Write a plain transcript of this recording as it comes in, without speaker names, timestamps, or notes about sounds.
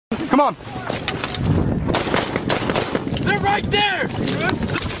on. They're right there!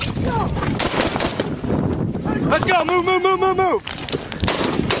 Let's go. Move.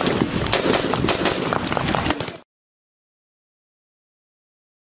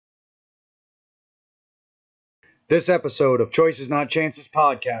 This episode of Choices Not Chances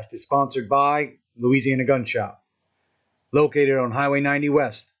podcast is sponsored by Louisiana Gun Shop, located on Highway 90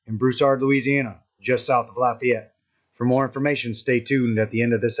 West in Broussard, Louisiana, just south of Lafayette. For more information, stay tuned at the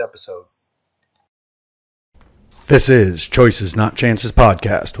end of this episode. This is Choices Not Chances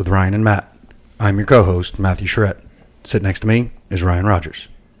podcast with Ryan and Matt. I'm your co-host, Matthew Charette. Sitting next to me is Ryan Rogers.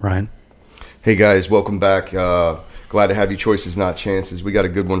 Ryan? Hey guys, welcome back. Glad to have you. Choices Not Chances. We got a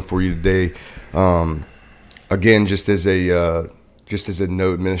good one for you today. Again, just as a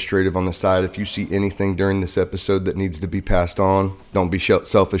note, administrative on the side, if you see anything during this episode that needs to be passed on, don't be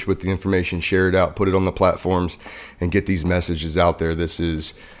selfish with the information. Share it out, put it on the platforms, and get these messages out there. This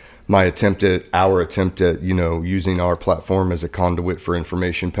is our attempt at using our platform as a conduit for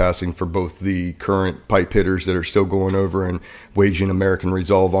information passing for both the current pipe hitters that are still going over and waging American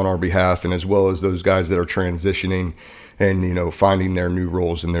resolve on our behalf, and as well as those guys that are transitioning and, finding their new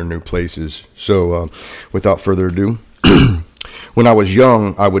roles in their new places. So without further ado, when I was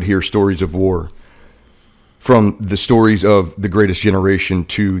young, I would hear stories of war, from the stories of the greatest generation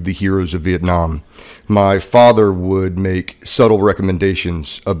to the heroes of Vietnam. My father would make subtle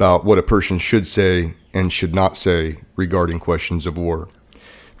recommendations about what a person should say and should not say regarding questions of war,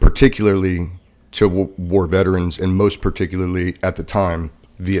 particularly to war veterans, and most particularly at the time,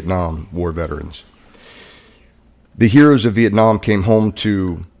 Vietnam War veterans. The heroes of Vietnam came home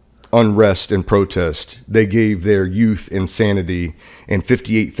to unrest and protest. They gave their youth and sanity, and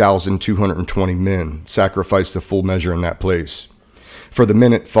 58,220 men sacrificed the full measure in that place. For the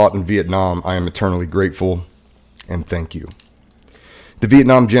men that fought in Vietnam, I am eternally grateful, and thank you. The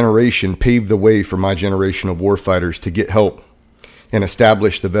Vietnam generation paved the way for my generation of warfighters to get help and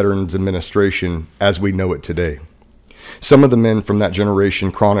establish the Veterans Administration as we know it today. Some of the men from that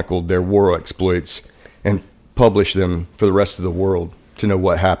generation chronicled their war exploits and published them for the rest of the world to know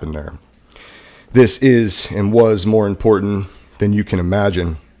what happened there. This is and was more important than you can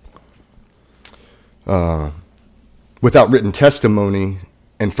imagine. Without written testimony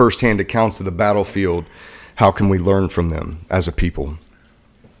and firsthand accounts of the battlefield, how can we learn from them as a people?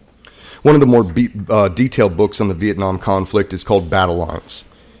 One of the more detailed books on the Vietnam conflict is called Battlelines.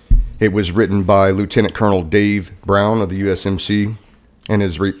 It was written by Lieutenant Colonel Dave Brown of the USMC and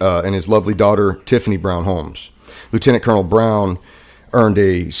his lovely daughter, Tiffany Brown Holmes. Lieutenant Colonel Brown earned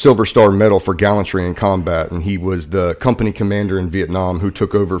a Silver Star Medal for gallantry in combat, and he was the company commander in Vietnam who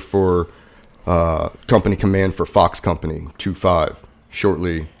took over for company command for Fox Company 2-5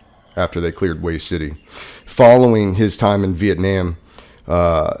 shortly after they cleared Hue City. Following his time in Vietnam,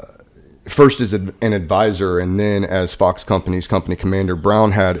 first as an advisor and then as Fox Company's company commander,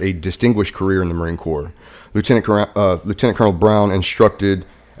 Brown had a distinguished career in the Marine Corps. Lieutenant Colonel Brown instructed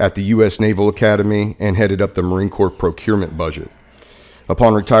at the U.S. Naval Academy and headed up the Marine Corps procurement budget.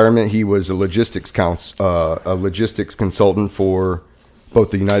 Upon retirement, he was a logistics consultant for both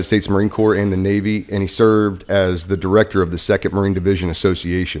the United States Marine Corps and the Navy, and he served as the director of the 2nd Marine Division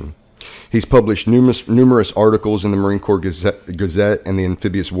Association. He's published numerous articles in the Marine Corps Gazette and the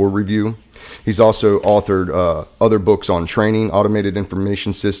Amphibious War Review. He's also authored other books on training, automated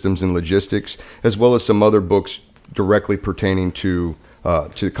information systems, and logistics, as well as some other books directly pertaining to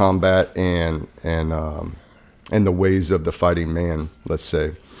combat and the ways of the fighting man, let's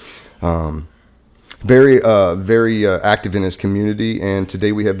say. Very active in his community, and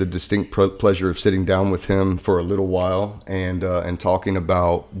today we have the distinct pleasure of sitting down with him for a little while and talking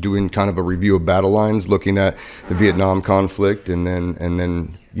about doing kind of a review of Battlelines, looking at the Vietnam conflict, and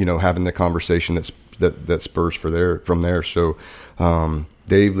then having the conversation that spurs from there. So,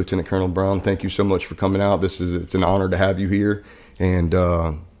 Dave, Lieutenant Colonel Brown, thank you so much for coming out. It's an honor to have you here, and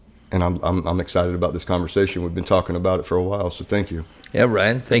I'm excited about this conversation. We've been talking about it for a while, so thank you. Yeah,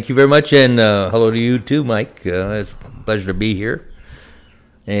 Ryan, thank you very much, and hello to you too, Mike. It's a pleasure to be here.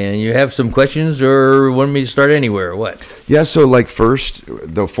 And you have some questions, or want me to start anywhere, or what? Yeah, so first,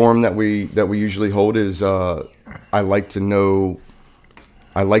 the forum that we usually hold is I like to know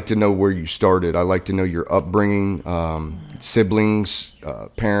where you started. I like to know your upbringing, siblings,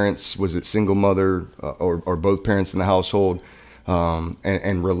 parents. Was it single mother or both parents in the household,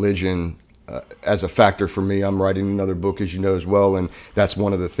 and religion. As a factor for me. I'm writing another book, as you know, as well, and that's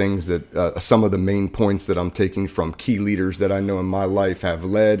one of the things that some of the main points that I'm taking from key leaders that I know in my life have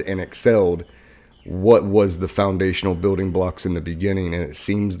led and excelled. What was the foundational building blocks in the beginning? And it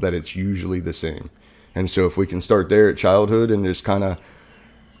seems that it's usually the same. And so if we can start there at childhood and just kind of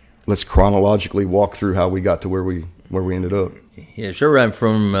let's chronologically walk through how we got to where we ended up. Yeah, sure. I'm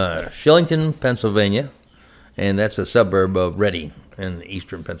from Shillington, Pennsylvania, and that's a suburb of Reading in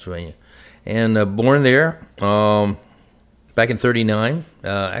eastern Pennsylvania. And born there back in 1939,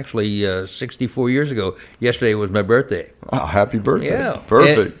 actually 64 years ago. Yesterday was my birthday. Oh, happy birthday. Yeah.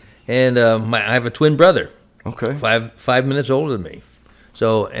 Perfect. And I have a twin brother. Okay. 5 minutes older than me.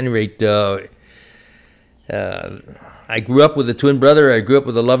 So, at any rate, I grew up with a twin brother. I grew up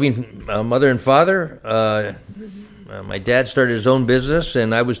with a loving mother and father. My dad started his own business,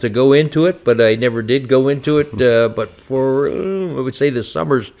 and I was to go into it, but I never did go into it. But for, I would say, the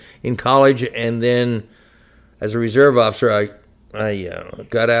summers in college, and then as a reserve officer, I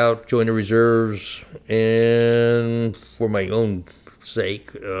got out, joined the reserves, and for my own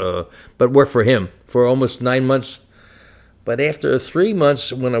sake, but worked for him for almost 9 months. But after 3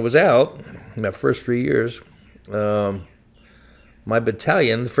 months when I was out, my first 3 years, my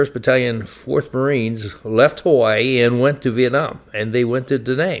battalion, the 1st Battalion, 4th Marines, left Hawaii and went to Vietnam, and they went to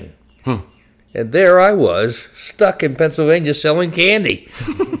Da Nang. And there I was, stuck in Pennsylvania selling candy.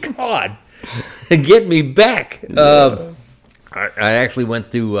 God, get me back. I actually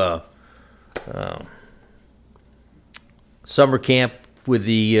went to summer camp with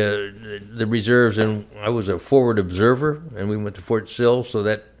the reserves, and I was a forward observer, and we went to Fort Sill, so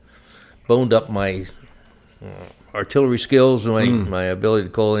that boned up my artillery skills and my ability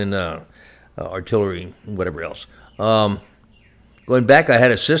to call in artillery and whatever else. Going back, I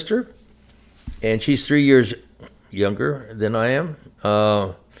had a sister, and she's 3 years younger than I am.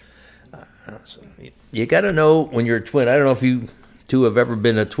 You got to know when you're a twin. I don't know if you two have ever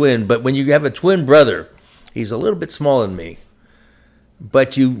been a twin, but when you have a twin brother, he's a little bit smaller than me,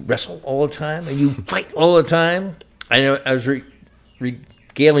 but you wrestle all the time and you fight all the time. I know I was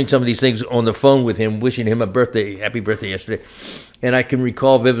regaling some of these things on the phone with him, wishing him a happy birthday yesterday, and I can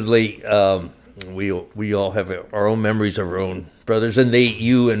recall vividly. We all have our own memories of our own brothers, and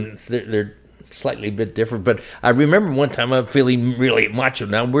they're slightly a bit different. But I remember one time I'm feeling really macho.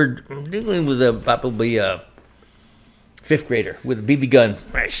 Now we're dealing with probably a 5th grader with a BB gun.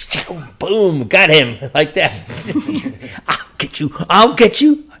 Boom, got him like that. I'll get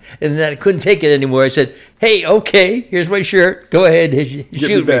you. And then I couldn't take it anymore. I said, "Hey, okay, here's my shirt. Go ahead, shoot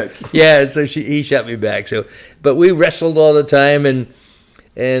me back." Yeah, so he shot me back. So, but we wrestled all the time, and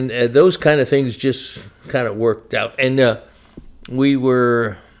those kind of things just kind of worked out. And we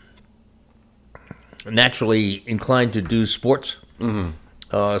were naturally inclined to do sports. Mm-hmm.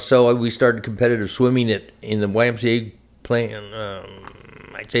 So we started competitive swimming in the YMCA playing,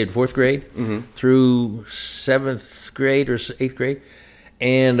 I'd say in 4th grade through 7th grade or 8th grade.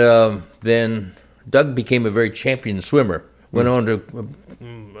 And then Doug became a very champion swimmer, went on to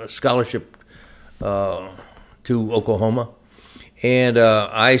a scholarship to Oklahoma. And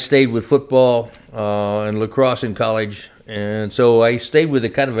I stayed with football and lacrosse in college. And so I stayed with the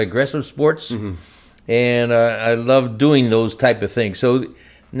kind of aggressive sports. Mm-hmm. And I love doing those type of things. So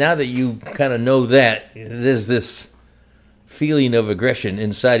now that you kind of know that, there's this feeling of aggression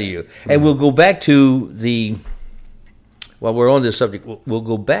inside of you. Mm-hmm. And we'll go back to while we're on this subject, we'll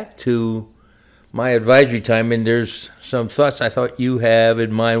go back to my advisory time, and there's some thoughts I thought you have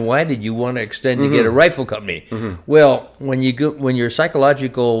in mind. Why did you want to extend to get a rifle company? Mm-hmm. Well, when you're a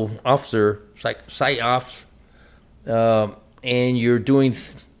psychological officer, psych-ops, and you're doing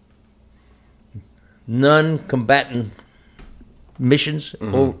non-combatant missions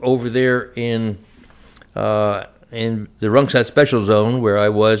over there in the Rungsat Special Zone where I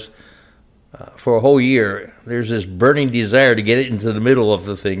was for a whole year, there's this burning desire to get it into the middle of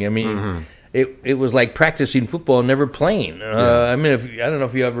the thing. I mean, it was like practicing football and never playing. I mean, I don't know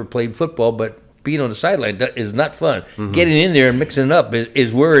if you ever played football, but being on the sideline is not fun. Mm-hmm. Getting in there and mixing it up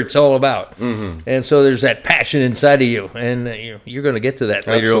is where it's all about. Mm-hmm. And so there's that passion inside of you, and you're going to get to that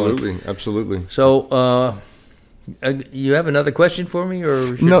later on. Absolutely. So you have another question for me,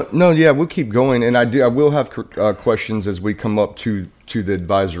 or no? Yeah, we'll keep going, and I will have questions as we come up to the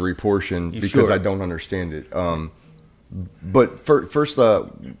advisory portion because I don't understand it. But first, at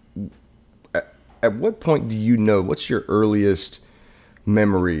what point do you know? What's your earliest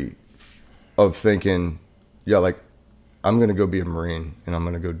memory of thinking, like, I'm going to go be a Marine and I'm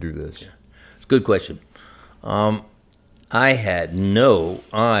going to go do this? Yeah. It's a good question. I had no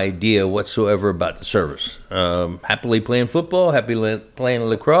idea whatsoever about the service. Happily playing football, happily playing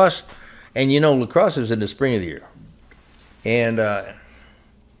lacrosse. And, lacrosse is in the spring of the year. And it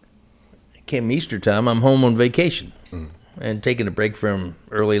came Easter time, I'm home on vacation and taking a break from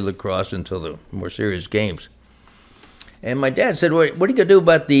early lacrosse until the more serious games. And my dad said, what are you going to do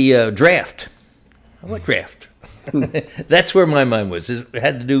about the draft? What draft? That's where my mind was. It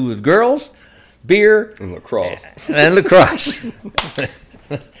had to do with girls, beer, And lacrosse. and lacrosse.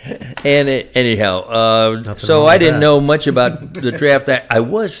 Anyhow, so I didn't know much about the draft. I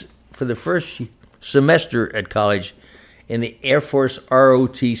was, for the first semester at college, in the Air Force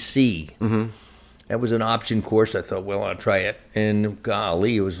ROTC. Mm-hmm. That was an option course. I thought, well, I'll try it. And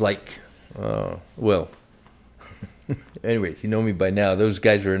golly, it was like, anyways, you know me by now. Those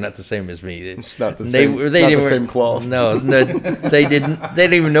guys were not the same as me. It's not the same. Not the same cloth. No, they didn't. They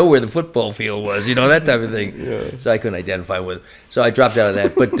didn't even know where the football field was. That type of thing. Yeah. So I couldn't identify with it. So I dropped out of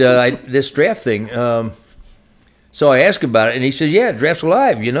that. But this draft thing. So I asked him about it, and he said, "Yeah, draft's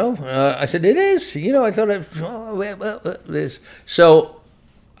alive." I said, "It is." I thought this. So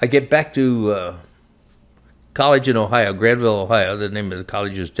I get back to college in Ohio, Granville, Ohio. The name of the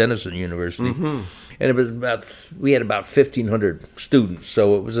college is Denison University. Mm-hmm. And it was we had about 1,500 students,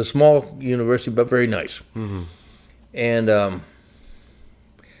 so it was a small university, but very nice. Mm-hmm. And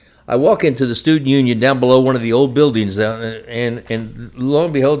I walk into the student union down below one of the old buildings, and lo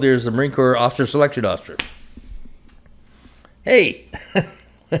and behold, there's the Marine Corps officer selection officer. Hey,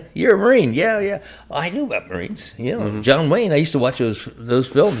 you're a Marine? Yeah. I knew about Marines. Mm-hmm. John Wayne. I used to watch those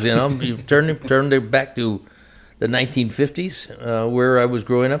films. You turn it back to the 1950s, where I was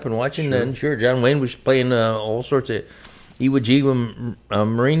growing up and watching. Sure. And sure, John Wayne was playing all sorts of Iwo Jima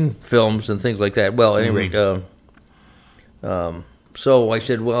Marine films and things like that. Well, at any rate, so I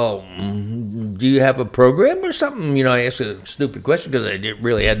said, well, do you have a program or something? I asked a stupid question because I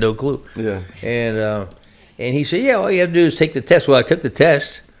really had no clue. Yeah. And he said, yeah, all you have to do is take the test. Well, I took the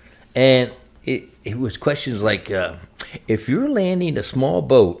test, and it was questions like, if you're landing a small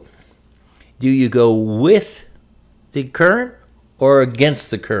boat, do you go with the current or against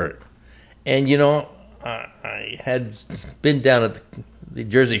the current? And I had been down at the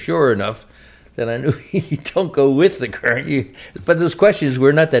Jersey Shore enough that I knew you don't go with the current. But those questions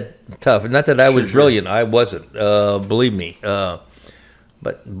were not that tough. Not that I was brilliant. I wasn't. Believe me.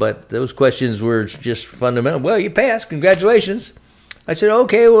 But those questions were just fundamental. Well, you passed. Congratulations. I said,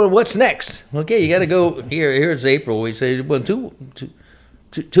 okay. Well, what's next? Okay, you got to go here. Here's April. We say, well, 2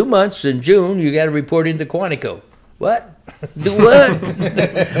 months in June, you got to report into Quantico. What? Do what?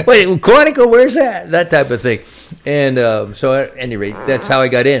 Wait, Quantico, where's that? That type of thing. And so at any rate, that's how I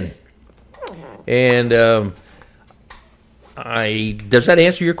got in. And does that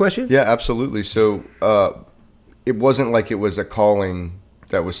answer your question? Yeah, absolutely. So it wasn't like it was a calling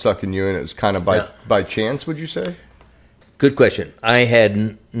that was sucking you in. It was kind of by chance, would you say? Good question. I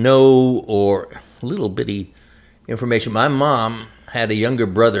had no or little bitty information. My mom had a younger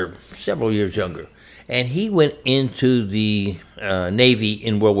brother, several years younger, and he went into the Navy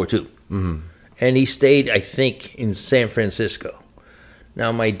in World War II. Mm-hmm. And he stayed, I think, in San Francisco.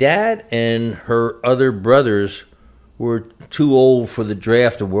 Now, my dad and her other brothers were too old for the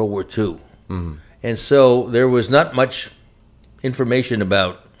draft of World War II. Mm-hmm. And so there was not much information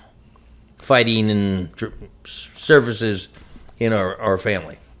about fighting and services in our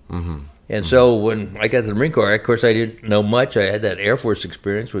family. Mm-hmm. And so when I got to the Marine Corps, of course, I didn't know much. I had that Air Force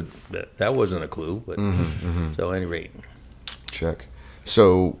experience. That wasn't a clue. But So at any rate. Check.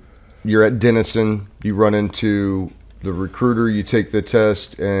 So you're at Denison. You run into the recruiter. You take the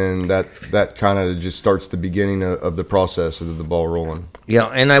test, and that kind of just starts the beginning of the process of the ball rolling. Yeah,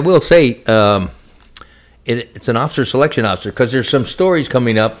 and I will say it's an officer selection officer because there's some stories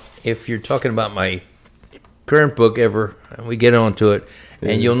coming up. If you're talking about my current book ever, and we get onto it.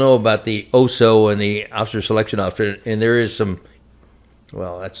 And you'll know about the OSO and the officer selection officer. And there is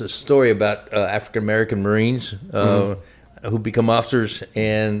that's a story about African-American Marines who become officers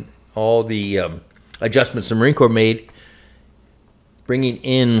and all the adjustments the Marine Corps made bringing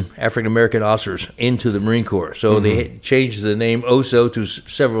in African-American officers into the Marine Corps. So they changed the name OSO to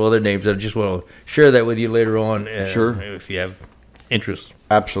several other names. I just want to share that with you later on if you have interest.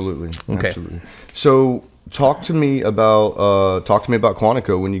 Absolutely. Okay. Absolutely. So Talk to me about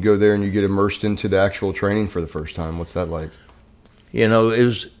Quantico when you go there and you get immersed into the actual training for the first time. What's that like? It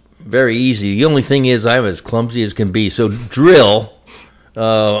was very easy. The only thing is I'm as clumsy as can be. So drill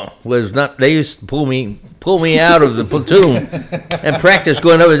was not. They used to pull me out of the platoon and practice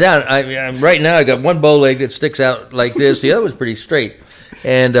going up and down. I'm right now I got one bow leg that sticks out like this. The other was pretty straight.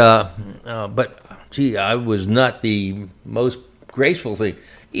 And but gee, I was not the most graceful thing.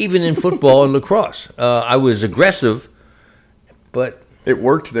 Even in football and lacrosse, I was aggressive, but it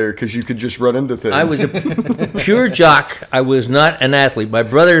worked there because you could just run into things. I was a pure jock. I was not an athlete. My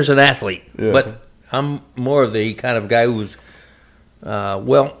brother's an athlete, but I'm more of the kind of guy who's,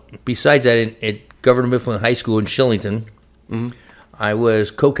 besides that, at Governor Mifflin High School in Shillington, I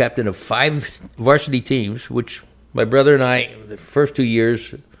was co-captain of 5 varsity teams, which my brother and I, the first 2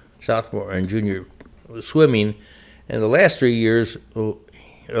 years, sophomore and junior, was swimming, and the last 3 years,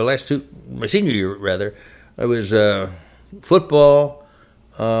 my senior year rather, I was football,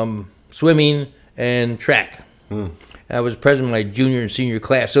 swimming, and track. I was president of my junior and senior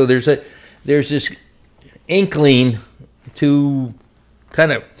class. So there's this inkling to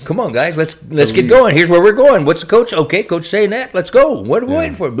kind of, come on, guys, let's get going. Here's where we're going. What's the coach? Okay, coach saying that. Let's go. What are we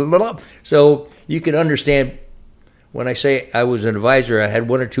waiting for? Blah, blah, blah. So you can understand when I say I was an advisor, I had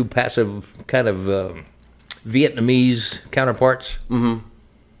one or two passive kind of Vietnamese counterparts. Mm-hmm.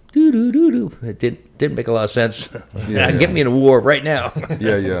 Do. It didn't make a lot of sense. Get me in a war right now.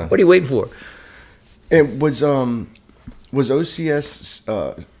 Yeah. What are you waiting for? And was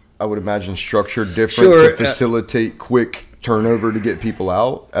OCS, I would imagine, structured different to facilitate quick turnover to get people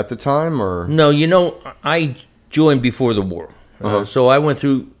out at the time, or no? I joined before the war, so I went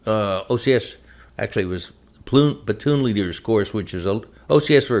through OCS. Actually, it was platoon leaders course, which is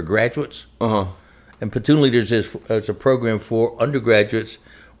OCS for graduates, and platoon leaders is a program for undergraduates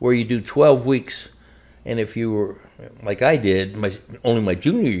where you do 12 weeks, and if you were like I did, only my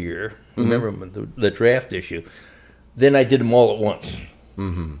junior year. Remember the draft issue? Then I did them all at once.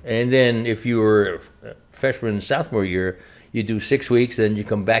 Mm-hmm. And then if you were a freshman and sophomore year, you do 6 weeks, then you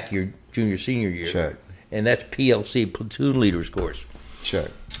come back your junior, senior year. Check. And that's PLC, Platoon Leaders Course. Check.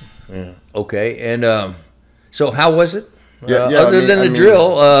 Yeah. Okay. And so how was it? Other than the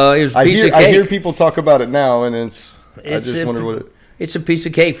drill, it was a piece of cake. I hear people talk about it now, and I just wonder what it... It's a piece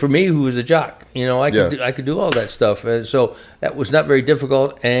of cake for me, who was a jock. I could do all that stuff. And so that was not very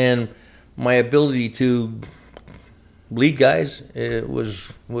difficult, and my ability to lead guys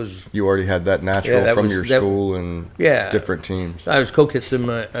was you already had that natural from your school and different teams. I was co-captain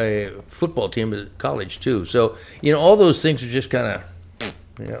of a football team at college too. So all those things are just kind of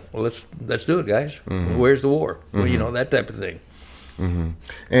well, let's do it, guys. Mm-hmm. Where's the war? Mm-hmm. Well, that type of thing. Mm-hmm.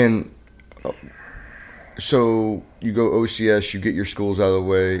 And so you go OCS, you get your schools out of the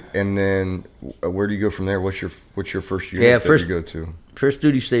way, and then where do you go from there? What's your first unit that you go to? First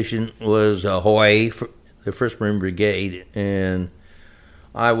duty station was Hawaii, the 1st Marine Brigade, and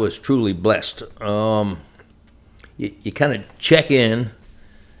I was truly blessed. You kind of check in,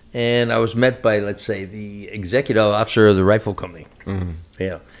 and I was met by, let's say, the executive officer of the rifle company. Mm-hmm.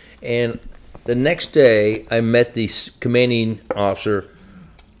 Yeah. And the next day, I met the commanding officer,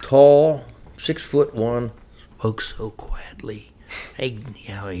 tall, 6'1", spoke so quietly. Hey,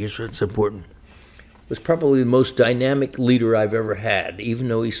 here's what's important. Was probably the most dynamic leader I've ever had, even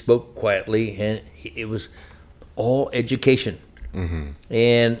though he spoke quietly, and it was all education. Mm-hmm.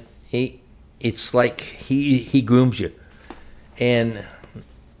 And it's like he grooms you. And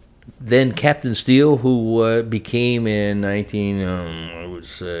then Captain Steele, who became in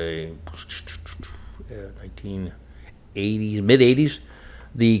 1980s, mid-80s,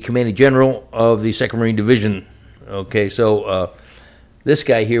 the commanding general of the 2nd Marine Division. Okay, so this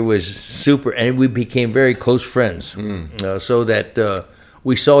guy here was super, and we became very close friends, so that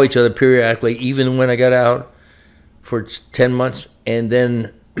we saw each other periodically, even when I got out for 10 months, and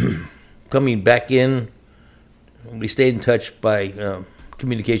then coming back in, we stayed in touch by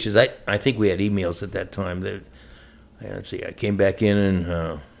communications. I think we had emails at that time. Let's see, I came back in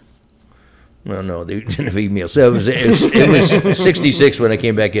and... No, they didn't have emails. So it was 66 when I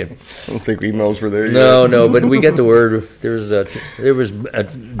came back in. I don't think emails were there yet. No, but we got the word. There was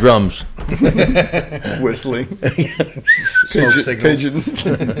drums, whistling, smoke signals, pigeons.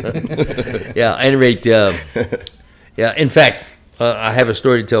 Yeah, at any rate, yeah. In fact, I have a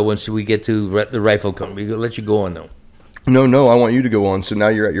story to tell once we get to the rifle company. We'll let you go on though. No, I want you to go on. So now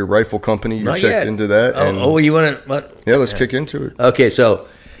you're at your rifle company. You're checked into that. You want to? What? Yeah, let's kick into it. Okay, so.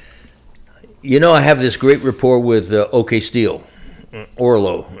 I have this great rapport with OK Steele,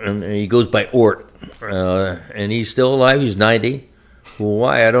 Orlo, and he goes by Ort, and he's still alive. He's 90. Well,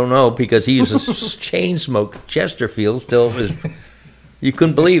 why? I don't know, because he used to chain smoke Chesterfield. Still, you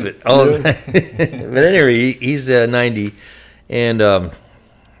couldn't believe it. But anyway, he's 90, and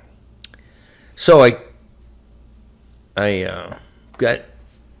so I got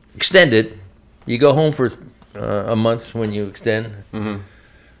extended. You go home for a month when you extend. Mm-hmm.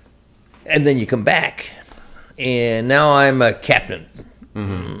 And then you come back, and now I'm a captain.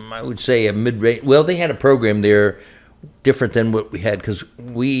 Mm-hmm. I would say a mid-range. Well, they had a program there different than what we had, because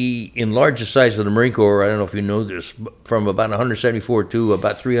we enlarged the size of the Marine Corps, I don't know if you know this, from about 174 to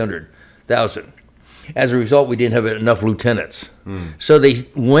about 300,000. As a result, we didn't have enough lieutenants. So they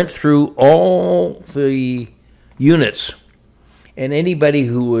went through all the units, and anybody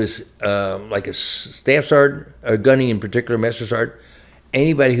who was like a staff sergeant, a gunny in particular, master sergeant,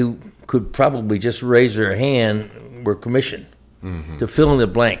 anybody who could probably just raise their hand were commissioned to fill in the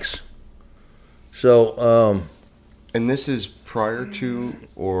blanks. So, and this is prior to,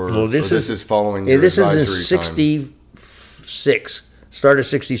 or this is following. Your this is in advisory time? 66. Start of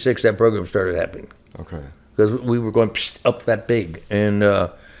 66. That program started happening. Okay. Because we were going up that big, and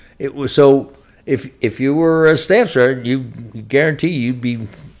it was so. If you were a staff sergeant, you guarantee you'd be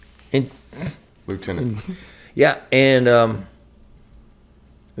lieutenant. Yeah, and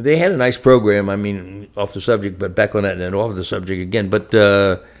they had a nice program. I mean, off the subject, but back on that, and then off the subject again. But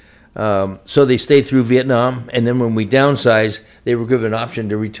so they stayed through Vietnam, and then when we downsized, they were given an option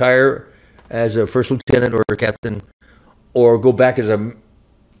to retire as a first lieutenant or a captain, or go back as a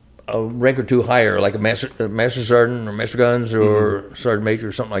rank or two higher, like a master sergeant or master guns or sergeant major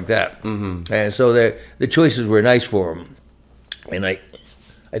or something like that. And so the choices were nice for them. And I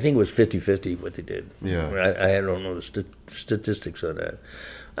think it was 50-50 what they did. Yeah. I don't know the statistics on that.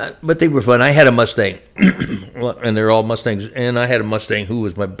 But they were fun. I had a Mustang, and they're all Mustangs, and I had a Mustang who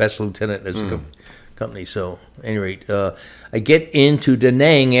was my best lieutenant as a company. So, at any rate, I get into Da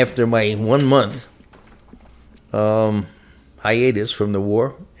Nang after my 1 month hiatus from the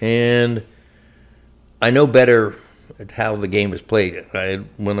war, and I know better at how the game is played.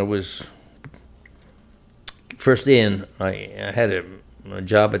 When I was first in, I had a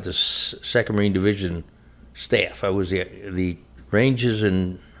job at the 2nd Marine Division staff. I was the ranges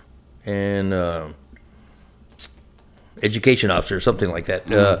and education officer, something like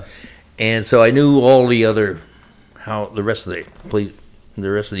that. And so I knew all the other, how the rest of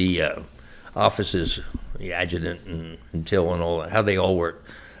the offices, the adjutant and till and all that, how they all work.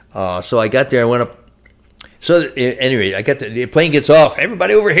 So I got there, I went up. So anyway, I got the plane gets off.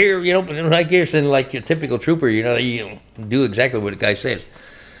 Everybody over here, I guess, and like your typical trooper, you do exactly what the guy says.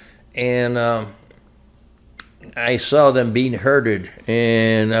 And I saw them being herded,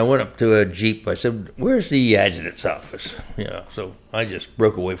 and I went up to a Jeep. I said, "Where's the adjutant's office?" So I just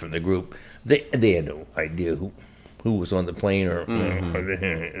broke away from the group. They had no idea who was on the plane or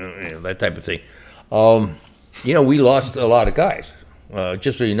that type of thing. We lost a lot of guys,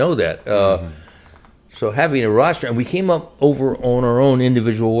 just so you know that. So having a roster, and we came up over on our own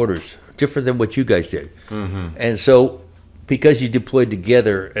individual orders, different than what you guys did. And so because you deployed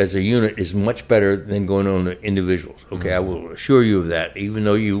together as a unit is much better than going on to individuals. Okay, I will assure you of that, even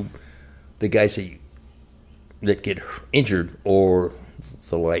though the guys that get injured or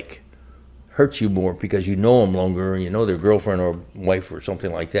the like hurts you more because you know them longer, you know their girlfriend or wife or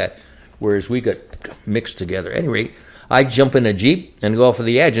something like that, whereas we got mixed together. At any rate, I jump in a Jeep and go off to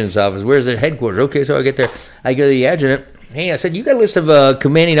the adjutant's office. Where's the headquarters? Okay, so I get there. I go to the adjutant. Hey, I said, you got a list of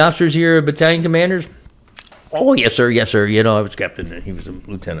commanding officers here, battalion commanders? Oh, yes, sir, yes, sir. I was captain and he was a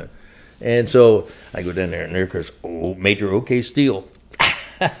lieutenant. And so I go down there and there goes, Major OK Steele.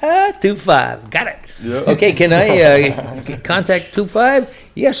 2-5, got it. Yep. Okay, can I contact 2-5?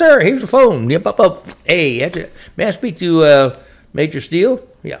 Yes, sir, here's the phone. Yep, up. Hey, may I speak to Major Steele?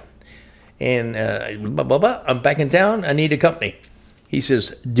 Yeah. And I'm back in town. I need a company. He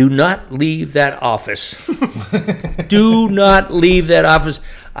says, do not leave that office. Do not leave that office.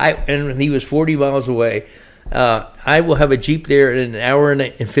 And he was 40 miles away. I will have a Jeep there in an hour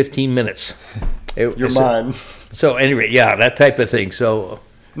and 15 minutes. You're mine. So anyway, yeah, that type of thing. So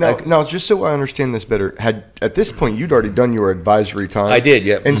now, just so I understand this better, at this point you'd already done your advisory time. I did,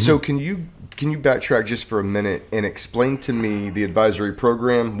 yeah. And so can you backtrack just for a minute and explain to me the advisory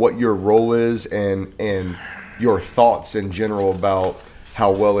program, what your role is, and your thoughts in general about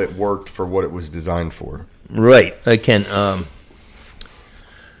how well it worked for what it was designed for? Right, I can.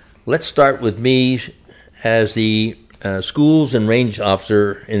 Let's start with me as the schools and range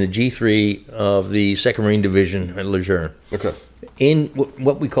officer in the G3 of the 2nd Marine Division at Lejeune. Okay. In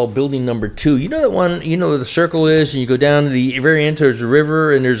what we call building number 2. You know that one, where the circle is, and you go down to the very end, there's a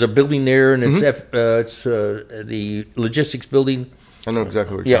river, and there's a building there, and it's the logistics building. I know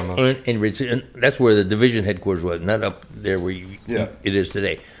exactly what you're talking about. And that's where the division headquarters was, not up there where it is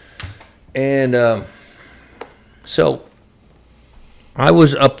today. And so I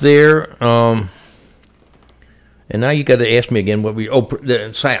was up there, and now you got to ask me again what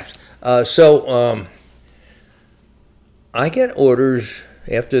the SAPs. I get orders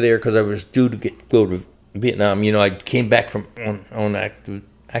after there because I was due to go to Vietnam. I came back from on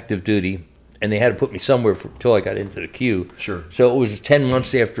active duty, and they had to put me somewhere until I got into the queue. Sure. So it was 10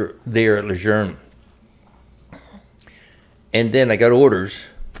 months after there at Lejeune. And then I got orders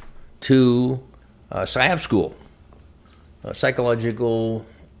to SIAP school, Psychological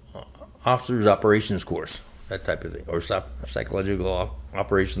Officers Operations course. that type of thing, or psychological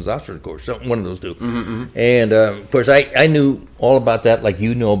operations officer course, one of those two. And of course, I knew all about that, like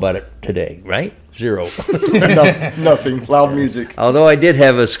you know about it today, right? Zero. Nothing. Loud music. Although I did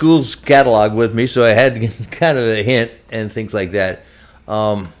have a school's catalog with me, so I had kind of a hint and things like that.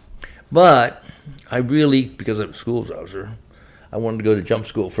 But I really, because I'm a school's officer, I wanted to go to jump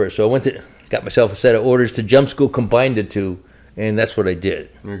school first. So I got myself a set of orders to jump school, combined the two, and that's what I did.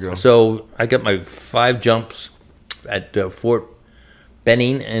 There you go. So I got my 5 jumps at Fort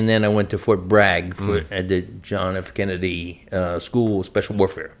Benning, and then I went to Fort Bragg at the John F. Kennedy School of Special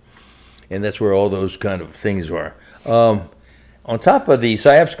Warfare. And that's where all those kind of things are. On top of the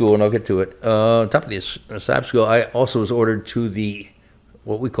PSYOP school, and I'll get to it, on top of the PSYOP school, I also was ordered to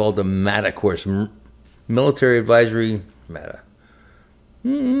what we call the MATA course, Military Advisory MATA.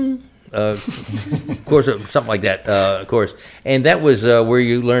 Course, something like that, course. And that was where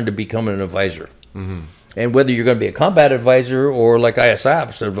you learn to become an advisor. And whether you're going to be a combat advisor or like a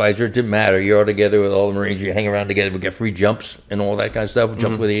PSYOPs advisor, it didn't matter. You're all together with all the Marines. You hang around together. We get free jumps and all that kind of stuff. We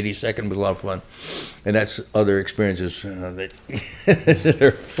jump with the 82nd. was a lot of fun. And that's other experiences that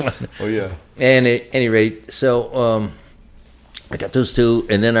are fun. Oh, yeah. And at any rate, so I got those two.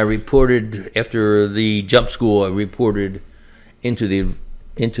 And then I reported, after the jump school, I reported into the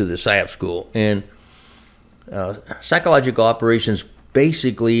PSYOP school. And psychological operations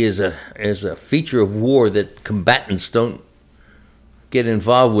basically is a feature of war that combatants don't get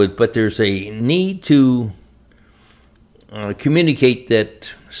involved with, but there's a need to communicate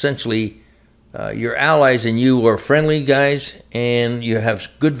that essentially your allies and you are friendly guys and you have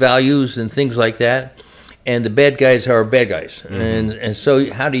good values and things like that, and the bad guys are bad guys. And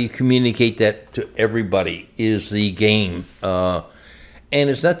so how do you communicate that to everybody is the game. And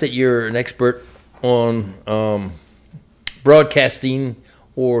it's not that you're an expert on broadcasting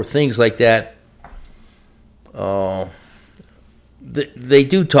or things like that. They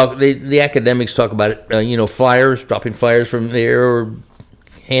do talk. The academics talk about it. Flyers, dropping flyers from there or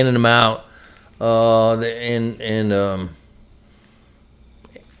handing them out, and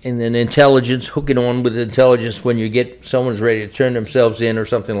then intelligence, hooking on with intelligence when you get someone's ready to turn themselves in or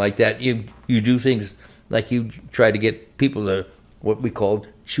something like that. You do things like you try to get people to what we called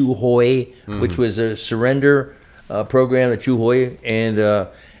Chuhoi, which was a surrender program at Chuhoi,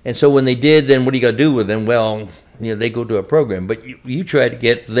 and so when they did, then what do you got to do with them? Well, they go to a program, but you try to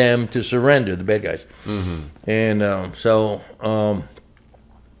get them to surrender, the bad guys. And so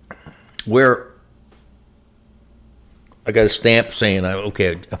where I got a stamp saying,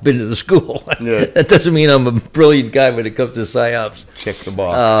 okay, I've been to the school. Yeah. That doesn't mean I'm a brilliant guy when it comes to PSYOPs. Check the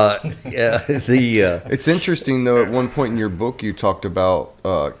box. Yeah, It's interesting, though, at one point in your book you talked about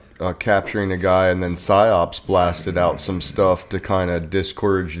capturing a guy, and then PSYOPs blasted out some stuff to kind of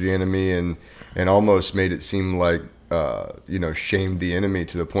discourage the enemy and almost made it seem like, shamed the enemy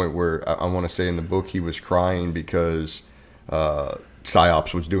to the point where I want to say in the book he was crying because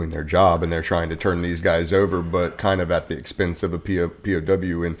PSYOPs was doing their job and they're trying to turn these guys over, but kind of at the expense of a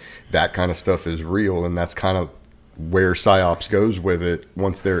POW, and that kind of stuff is real, and that's kind of where PSYOPs goes with it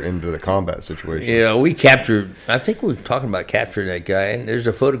once they're into the combat situation. Yeah, we captured, I think we were talking about capturing that guy, and there's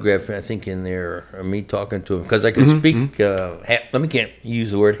a photograph, I think, in there of me talking to him, because I can speak, let me can't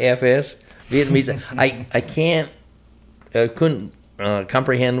use the word half-ass Vietnamese. I couldn't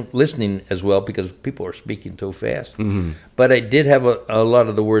comprehend listening as well because people are speaking so fast. But I did have a lot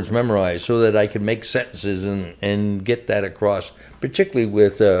of the words memorized so that I could make sentences and get that across, particularly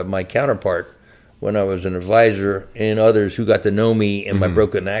with my counterpart when I was an advisor and others who got to know me and my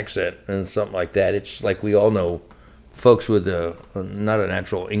broken accent and something like that. It's like we all know folks with not a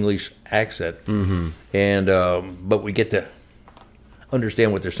natural English accent, and but we get to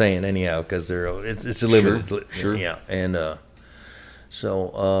understand what they're saying anyhow because it's a limited, sure. Yeah, and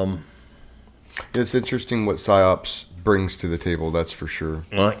so it's interesting what PSYOPs brings to the table. That's for sure.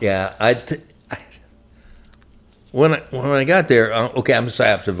 Yeah, when I got there, okay, I'm a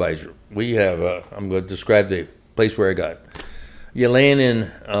PSYOPs advisor. We have I'm going to describe the place where I got. You're laying in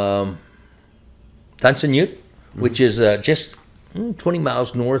Tan Son Nhut, which is just 20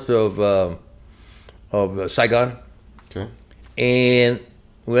 miles north of Saigon. Okay. And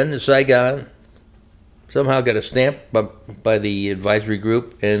went to Saigon, somehow got a stamp by the advisory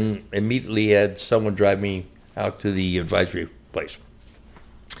group, and immediately had someone drive me out to the advisory place.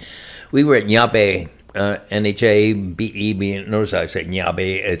 We were at Nyabe, Nhabe. Notice how I say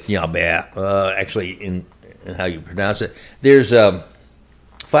Nyabe. It's Nyabe. Actually, in how you pronounce it, there's 5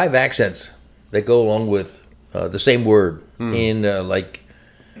 accents that go along with the same word in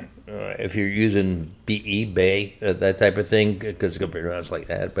if you're using BE, Bay, that type of thing, because it's going to be pronounced like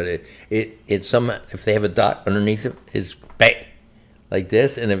that, but it's some, if they have a dot underneath it, it's Bay, like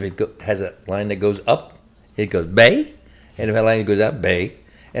this, and if it has a line that goes up, it goes Bay, and if a line goes up, Bay,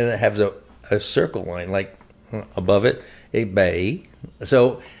 and it has a circle line, like above it, a Bay.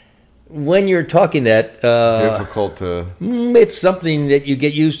 So when you're talking that... difficult to... It's something that you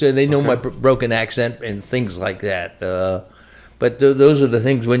get used to, and they know my broken accent and things like that. But those are the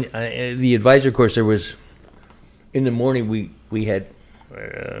things when the advisor course, there was, in the morning we had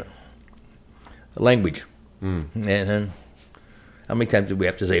language. And how many times did we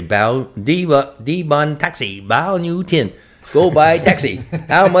have to say, bow, D-bon taxi, bow new tin, go buy taxi,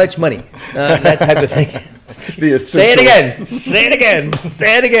 how much money? That type of thing. Say it again, say it again,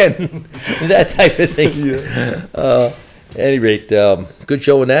 say it again. That type of thing. Yeah. At any rate, good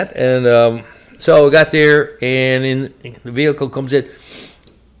show on that. And so we got there, and the vehicle comes in,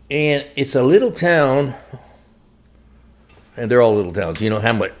 and it's a little town, and they're all little towns. You know,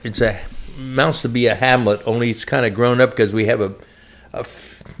 hamlet. Amounts to be a hamlet, only it's kind of grown up because we have a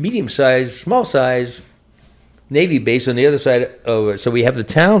medium-sized, small-sized Navy base on the other side of it. So we have the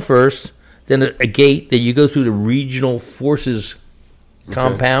town first, then a gate that you go through the regional forces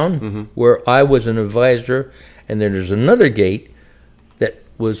compound, where I was an advisor, and then there's another gate that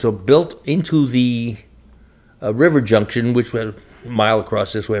was built into the river junction, which was a mile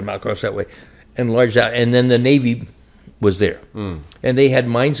across this way, a mile across that way, enlarged out, and then the Navy was there. And they had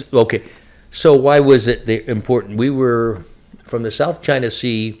mines. Okay, so why was it important? We were from the South China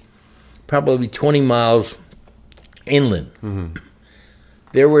Sea, probably 20 miles inland.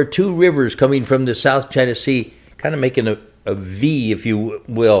 There were two rivers coming from the South China Sea, kind of making a V, if you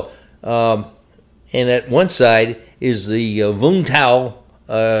will. And at one side is the Vung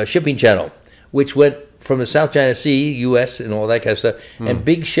Tau shipping channel, which went from the South China Sea, U.S. and all that kind of stuff. And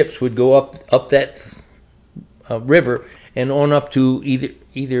big ships would go up that river and on up to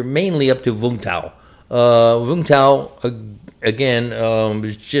either mainly up to Vung Tau. Vung Tau, again,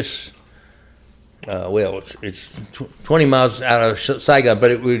 is just... it's 20 miles out of Saigon,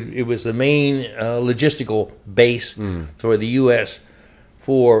 but it was the main logistical base for the U.S.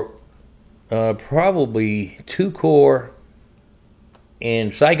 for probably 2 Corps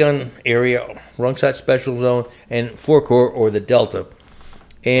in Saigon area, wrong side special zone, and 4 Corps or the Delta.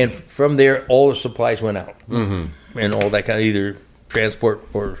 And from there, all the supplies went out and all that kind of either transport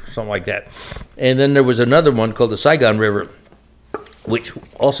or something like that. And then there was another one called the Saigon River, which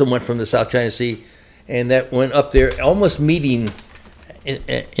also went from the South China Sea, and that went up there, almost meeting.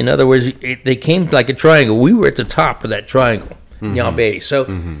 In other words, they came like a triangle. We were at the top of that triangle, Nha Bay. So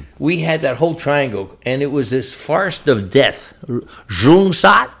we had that whole triangle, and it was this forest of death. Zhung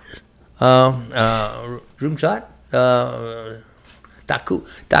Sat, Daku Rung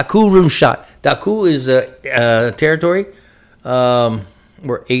Shat. Daku is a territory,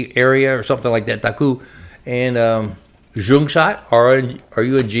 or area or something like that. Daku, and Zhungshat,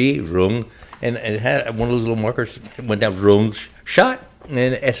 R-U-N-G, Rung, and it had one of those little markers. It went down Rungshat, and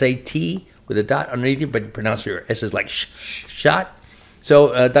then S-A-T with a dot underneath it, but pronounce your S is like shot. So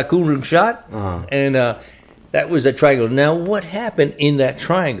Daku Rungshat, and that was a triangle. Now, what happened in that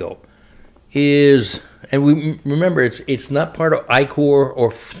triangle is, and we remember, it's not part of I Corps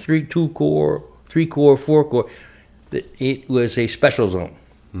or 2 Corps, 3 Corps, 4 Corps. It was a special zone.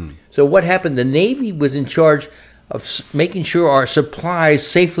 So what happened? The Navy was in charge of making sure our supplies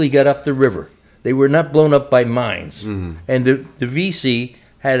safely got up the river. They were not blown up by mines. And the VC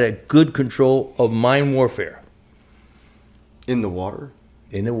had a good control of mine warfare. In the water?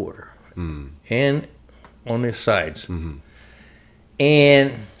 In the water. And on their sides.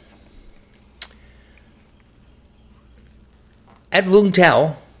 And at Vung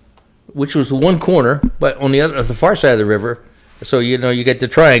Tau, which was one corner, but on the far side of the river, so you get the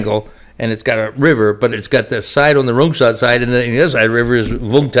triangle, and it's got a river, but it's got the side on the Rungsat side, and then the other side of the river is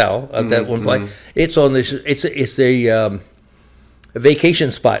Vung Tau at that one place. It's on this. It's a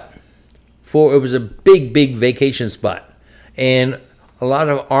vacation spot. It was a big vacation spot, and a lot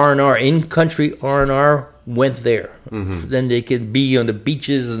of R&R, in-country R&R went there. Then they could be on the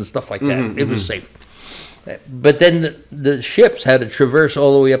beaches and stuff like that. It was safe. But then the ships had to traverse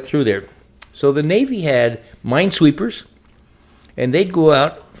all the way up through there. So the Navy had minesweepers, and they'd go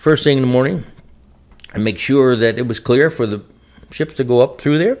out first thing in the morning and make sure that it was clear for the ships to go up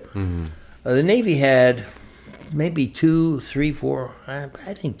through there. The Navy had maybe 2, 3, 4,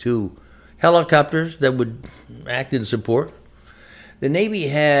 I think 2 helicopters that would act in support. The Navy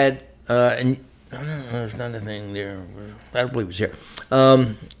had, and I don't know, there's not a thing there. I don't believe it was here.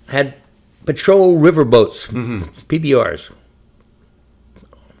 Had patrol river boats, PBRs.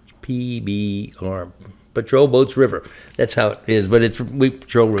 PBR, Patrol Boats River. That's how it is, but we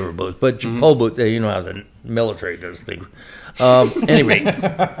patrol river boats. But patrol boat, you know how the military does things. Anyway.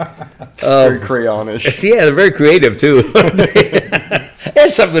 Very crayonish. Yeah, they're very creative, too.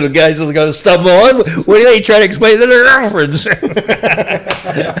 That's something the guys are going to stumble on when they try to explain to their reference.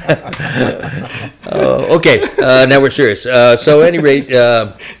 Okay, now we're serious. So, at any rate,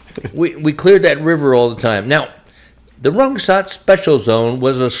 we cleared that river all the time. Now, the Rungsat Special Zone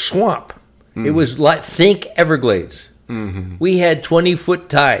was a swamp. It was like, think Everglades. We had 20-foot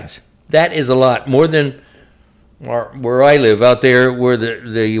tides. That is a lot, more than where I live out there where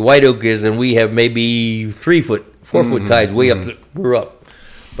the White Oak is, and we have maybe 4 foot tides way up. We're up.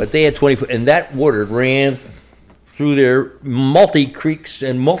 But they had 20 foot, and that water ran through their multi-creeks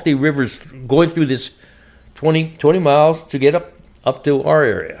and multi-rivers going through this 20 miles to get up to our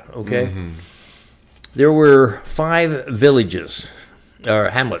area, okay? There were 5 villages, or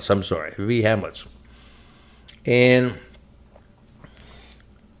hamlets, I'm sorry, hamlets. And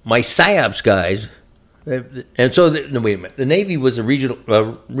my PSYOPs guys, and so, wait a minute, the Navy was a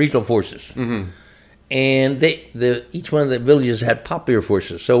regional forces. And each one of the villages had popular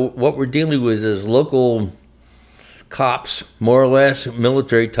forces. So what we're dealing with is local cops, more or less,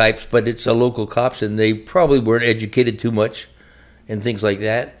 military types, but it's a local cops, and they probably weren't educated too much and things like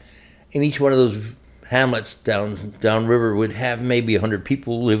that. And each one of those hamlets downriver would have maybe 100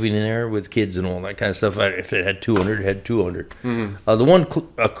 people living in there with kids and all that kind of stuff. If it had 200, it had 200. The one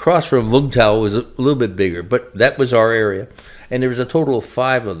across from Vungtau was a little bit bigger, but that was our area. And there was a total of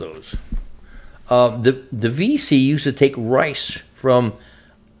 5 of those. The VC used to take rice from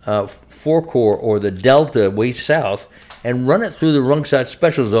 4 Corps or the Delta way south and run it through the Rungsat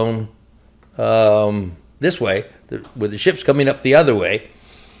Special Zone this way, with the ships coming up the other way,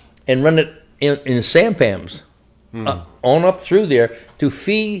 and run it in sampans on up through there to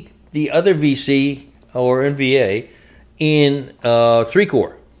feed the other VC or NVA in 3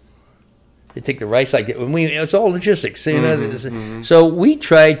 Corps. They take the rice like that. It's all logistics. You know? So we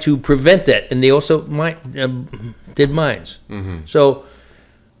tried to prevent that, and they also did mines. So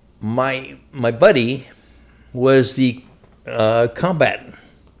my buddy was the combat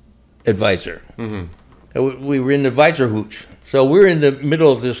advisor. We were in the advisor hooch. So we're in the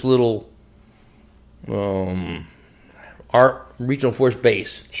middle of this little our regional force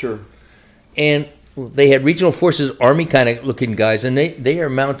base. Sure. And they had regional forces, Army kind of looking guys, and they are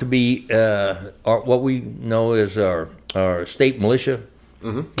meant to be what we know as our state militia.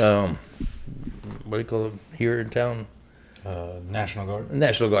 What do you call it here in town? National Guard.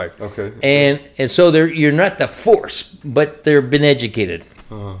 National Guard. Okay. And so you're not the force, but they've been educated.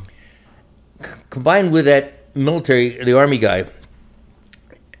 Combined with that military, the Army guy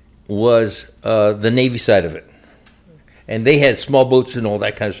was the Navy side of it. And they had small boats and all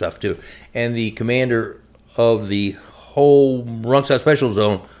that kind of stuff, too. And the commander of the whole Rungsat Special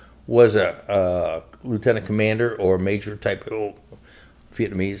Zone was a lieutenant commander or major type of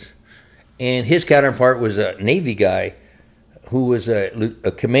Vietnamese. And his counterpart was a Navy guy who was a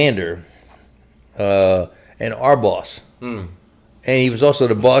commander and our boss. And he was also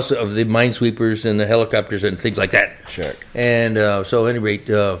the boss of the minesweepers and the helicopters and things like that. Check. And so, at any rate,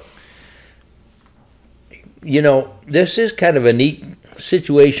 this is kind of a neat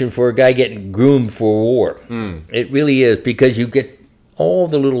situation for a guy getting groomed for war. It really is, because you get all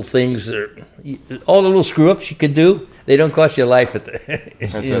the little things, all the little screw-ups you can do. They don't cost you life at that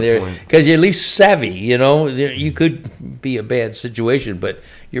point. Because you're at least savvy, You could be a bad situation, but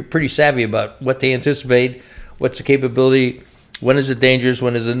you're pretty savvy about what they anticipate, what's the capability, when is it dangerous,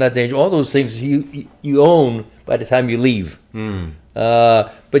 when is it not dangerous. All those things you own by the time you leave.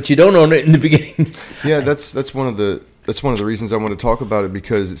 But you don't own it in the beginning. Yeah, that's one of the reasons I want to talk about it,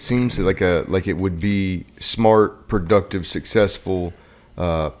 because it seems like it would be smart, productive, successful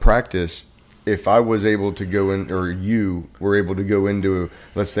practice if I was able to go in, or you were able to go into,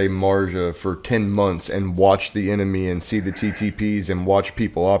 let's say, Marja for 10 months and watch the enemy and see the TTPs and watch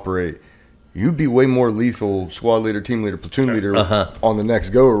people operate. You'd be way more lethal squad leader, team leader, platoon leader on the next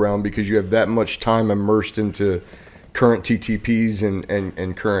go around, because you have that much time immersed into current TTPs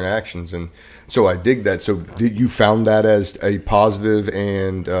and current actions. And so I dig that. So did you found that as a positive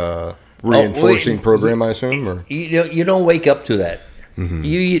and reinforcing program, I assume? Or? You don't wake up to that.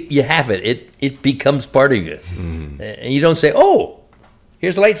 You have it. It becomes part of you. And you don't say, oh,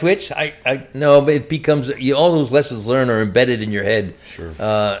 here's a light switch. No, but it becomes, all those lessons learned are embedded in your head. Sure.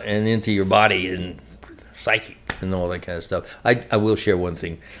 And into your body and psyche and all that kind of stuff. I will share one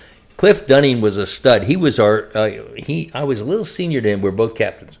thing. Cliff Dunning was a stud. He was I was a little senior to him. We're both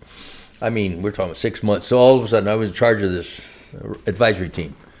captains. I mean, we're talking 6 months. So all of a sudden, I was in charge of this advisory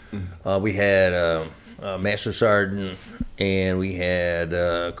team. We had a master sergeant, and we had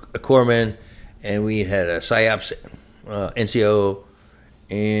a corpsman, and we had a PSYOPs NCO,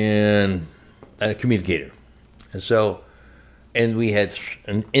 and a communicator. And we had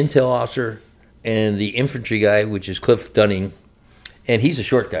an intel officer and the infantry guy, which is Cliff Dunning, and he's a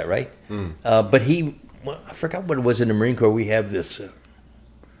short guy, right? But I forgot what it was in the Marine Corps. We have this,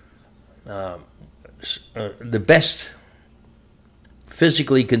 the best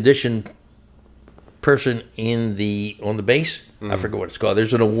physically conditioned person on the base. I forget what it's called.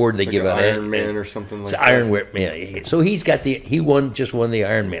 There's an award they give out. Iron Man or something like that. Iron Man, yeah. So he just won the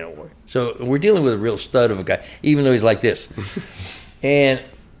Iron Man award. So we're dealing with a real stud of a guy, even though he's like this. And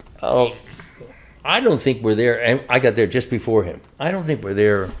I don't think we're there. And I got there just before him. I don't think we're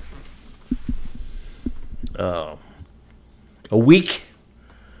there a week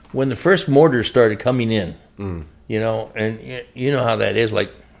when the first mortars started coming in. And you know how that is.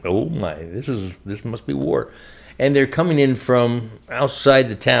 Like, oh my, this must be war. And they're coming in from outside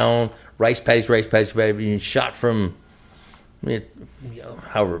the town, rice paddies, being shot from,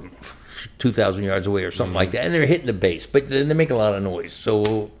 however, 2,000 yards away or something like that. And they're hitting the base, but then they make a lot of noise.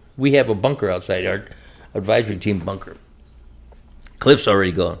 So we have a bunker outside, our advisory team bunker. Cliff's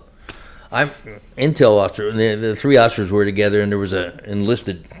already gone. I'm intel officer, and the three officers were together, and there was a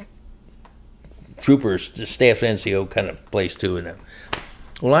enlisted troopers, staff NCO kind of place too. And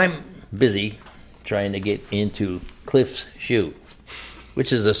well, I'm busy trying to get into Cliff's shoe,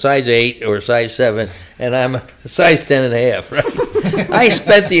 which is a size 8 or a size 7, and I'm a size 10.5, right? I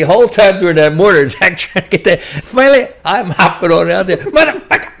spent the whole time during that mortar attack trying to get that. Finally, I'm hopping on out there,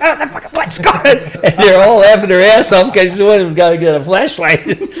 motherfucker, what's going on? And they're all laughing their ass off because one of them got to get a flashlight.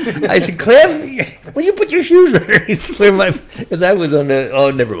 I said, Cliff, will you put your shoes underneath? Because I was on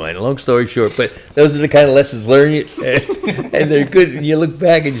never mind, long story short, but those are the kind of lessons learned, and they're good. And you look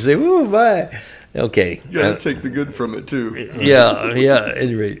back and you say, oh, my. Okay. You got to take the good from it, too. Yeah.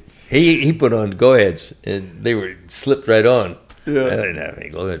 Anyway, he put on go-aheads, and they were slipped right on. Yeah. I didn't have any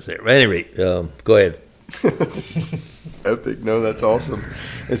go-aheads there. But anyway, go ahead. Epic. No, that's awesome.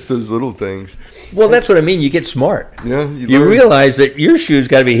 It's those little things. Well, that's what I mean. You get smart. Yeah. You realize that your shoe's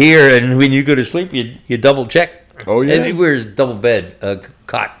got to be here, and when you go to sleep, you double-check. Oh, yeah. And he wears double bed,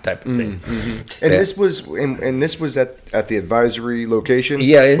 cot type of thing. Mm-hmm. And this was at the advisory location?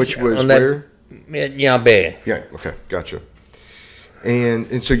 Yeah. Which was on where? Yeah, Bay. Yeah, okay, gotcha.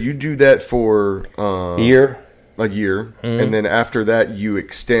 And so you do that for a year, and then after that you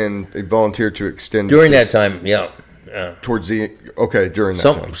volunteer to extend during that time. Yeah, towards during that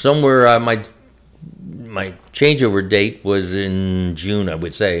time. Somewhere my changeover date was in June, I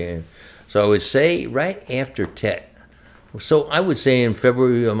would say. And so I would say right after Tet. So I would say in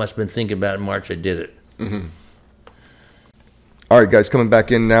February. I must have been thinking about it. In March I did it. Mm-hmm. All right, guys, coming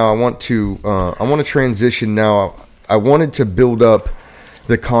back in now. I want to transition now. I wanted to build up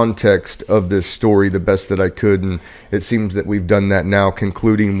the context of this story the best that I could, and it seems that we've done that now,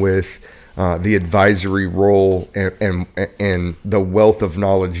 concluding with the advisory role and the wealth of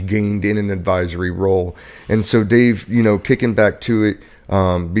knowledge gained in an advisory role. And so, Dave, kicking back to it,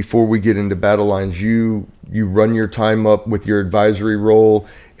 before we get into Battlelines, you run your time up with your advisory role,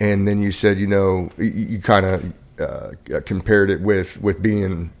 and then you said, you kind of compared it with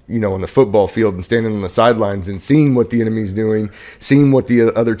being, on the football field and standing on the sidelines and seeing what the enemy's doing, seeing what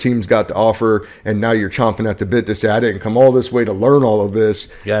the other team's got to offer, and now you're chomping at the bit to say, I didn't come all this way to learn all of this,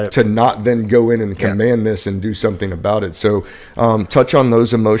 to not then go in and command this and do something about it. So touch on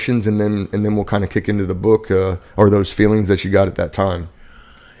those emotions, and then we'll kind of kick into the book, or those feelings that you got at that time.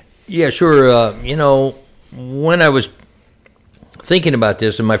 Yeah, sure. When I was thinking about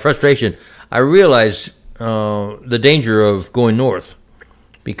this and my frustration, I realized the danger of going north,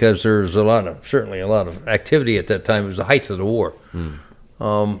 because there's certainly a lot of activity at that time. It was the height of the war.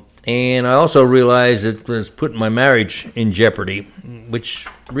 And I also realized it was putting my marriage in jeopardy, which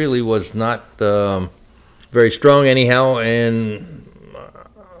really was not very strong anyhow. And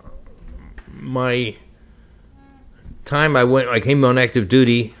my time I came on active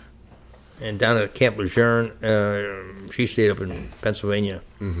duty and down at Camp Lejeune. She stayed up in Pennsylvania.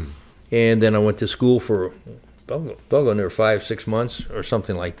 Mm-hmm. And then I went to school for, doggone near 5-6 months or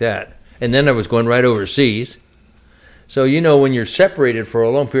something like that. And then I was going right overseas. So, when you're separated for a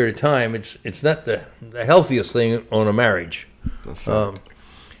long period of time, it's not the healthiest thing on a marriage.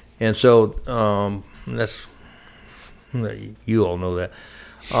 And so that's, you all know that.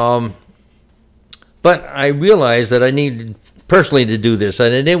 But I realized that I needed personally to do this,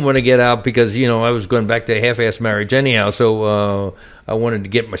 and I didn't want to get out because I was going back to a half-assed marriage anyhow. So I wanted to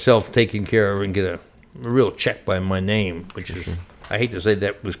get myself taken care of and get a real check by my name, which is I hate to say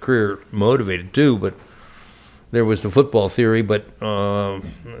that was career motivated too, but there was the football theory, but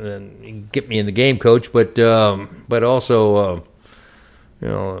get me in the game, coach. But also,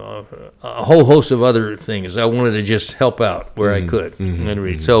 a whole host of other things. I wanted to just help out where I could.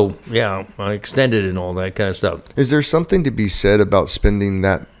 So yeah, I extended and all that kind of stuff. Is there something to be said about spending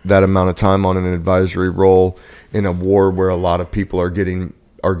that amount of time on an advisory role in a war where a lot of people are getting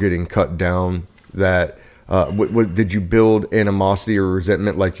cut down? That what did you build animosity or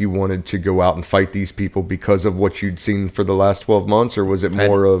resentment, like you wanted to go out and fight these people because of what you'd seen for the last 12 months, or was it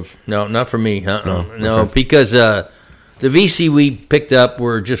more of... No, not for me. No, Okay. Because the VC we picked up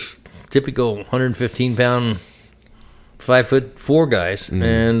were just typical 115-pound, 5'4" guys,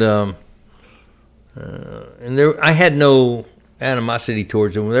 and there I had no animosity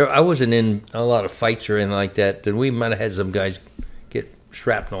towards them. I wasn't in a lot of fights or anything like that. And we might have had some guys get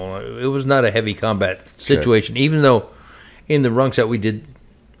shrapnel. It was not a heavy combat situation, even though in the runks that we did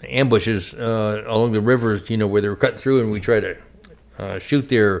ambushes along the rivers, where they were cutting through, and we tried to shoot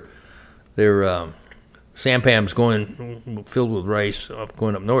their sampans going filled with rice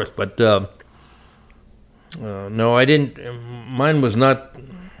going up north. But no, I didn't. Mine was not.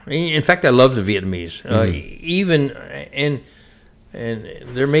 In fact, I love the Vietnamese. Even and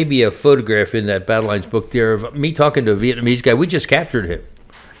there may be a photograph in that Battlelines book there of me talking to a Vietnamese guy. We just captured him,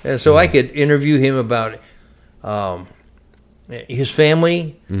 and so I could interview him about his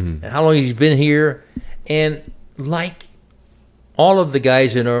family, and how long he's been here, and like all of the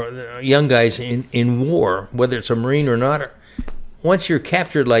guys in our young guys in war, whether it's a Marine or not, once you're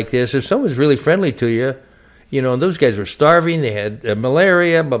captured like this, if someone's really friendly to you, those guys were starving, they had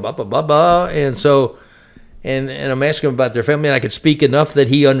malaria, blah blah blah blah blah, and so. And I'm asking him about their family, and I could speak enough that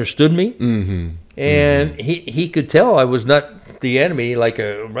he understood me. And he could tell I was not the enemy, like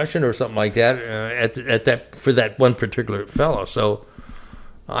a Russian or something like that, at that for that one particular fellow. So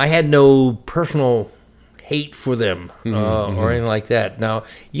I had no personal hate for them or anything like that. Now,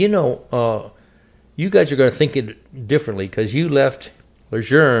 you guys are going to think it differently because you left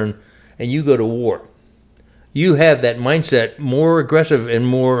Lejeune and you go to war. You have that mindset, more aggressive and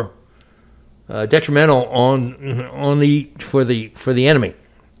more detrimental for the enemy,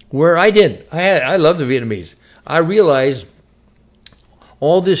 where I didn't. I love the Vietnamese. I realized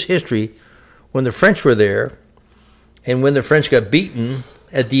all this history when the French were there, and when the French got beaten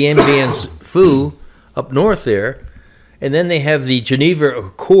at the Dien Phu up north there, and then they have the Geneva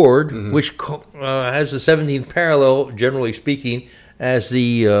Accord, which has the 17th parallel, generally speaking, as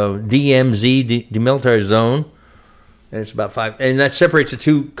the DMZ, demilitarized zone, and it's about 5, and that separates the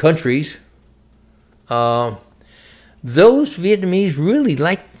two countries. Those Vietnamese really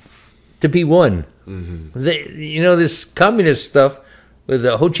like to be one. They, this communist stuff with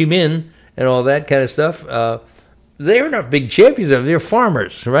Ho Chi Minh and all that kind of stuff. They're not big champions of it. They're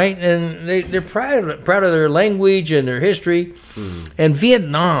farmers, right? And they're proud of their language and their history. And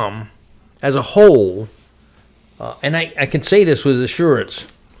Vietnam, as a whole, and I can say this with assurance,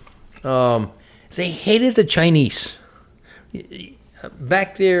 they hated the Chinese.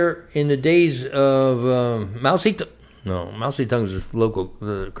 Back there in the days of Mao Zedong, Mao Zedong's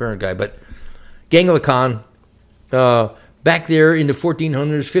the current guy, but Genghis Khan, back there in the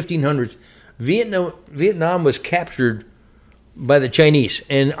 1400s, 1500s, Vietnam was captured by the Chinese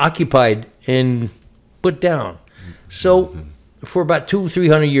and occupied and put down. So for about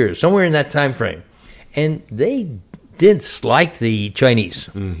 200-300 years, somewhere in that time frame, and they dislike the Chinese.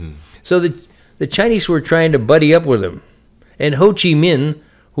 So the Chinese were trying to buddy up with them. And Ho Chi Minh,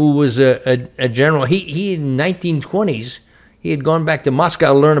 who was a general, he in the 1920s, he had gone back to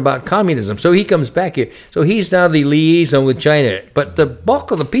Moscow to learn about communism. So he comes back here. So he's now the liaison with China. But the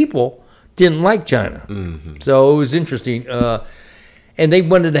bulk of the people didn't like China. So it was interesting. And they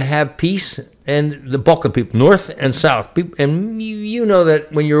wanted to have peace. And the bulk of people, north and south. And you know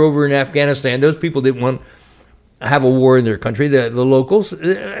that when you're over in Afghanistan, those people didn't want to have a war in their country. The locals,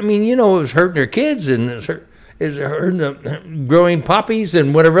 it was hurting their kids and it was hurting growing poppies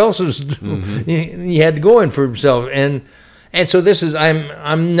and whatever else he had going for himself. And so this is, I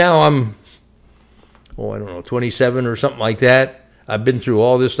don't know, 27 or something like that. I've been through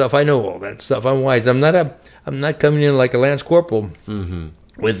all this stuff. I know all that stuff. I'm wise. I'm not coming in like a Lance Corporal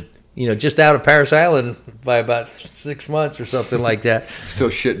with, just out of Paris Island by about 6 months or something like that. Still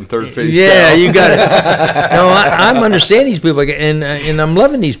shitting third phase. Yeah, you got it. No, I'm understanding these people, and I'm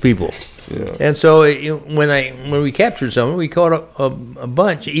loving these people. Yeah. And so when we captured someone, we caught a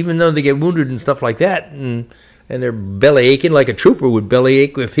bunch, even though they get wounded and stuff like that, and they're belly aching like a trooper would belly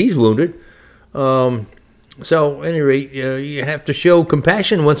ache if he's wounded. So, at any rate, you have to show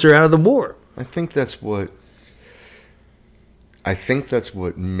compassion once they're out of the war. I think that's what I think that's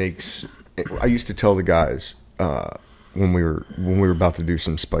what makes. I used to tell the guys when we were about to do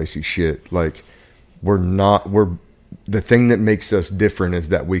some spicy shit, like the thing that makes us different is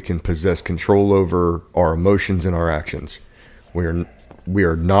that we can possess control over our emotions and our actions. We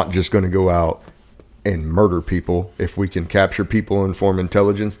are not just going to go out and murder people. If we can capture people and form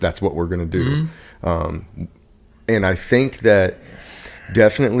intelligence, that's what we're going to do. And I think that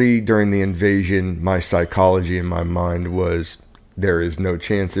definitely during the invasion, my psychology in my mind was there is no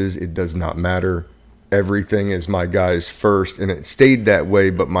chances. It does not matter. Everything is my guys first. And it stayed that way.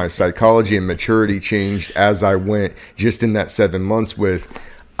 But my psychology and maturity changed as I went just in that 7 months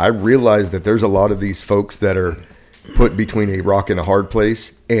I realized that there's a lot of these folks that are put between a rock and a hard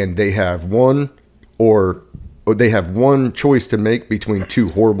place. And they have one choice to make between two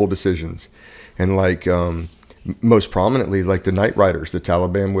horrible decisions. And like, most prominently, like the night riders, the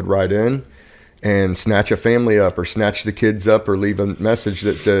Taliban would ride in and snatch a family up or snatch the kids up or leave a message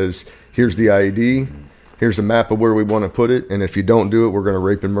that says, here's the IED, here's a map of where we want to put it, and if you don't do it, we're going to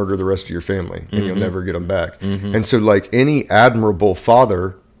rape and murder the rest of your family, and you'll never get them back. And so like any admirable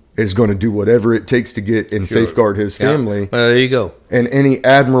father is going to do whatever it takes to get and safeguard his family. There you go. And any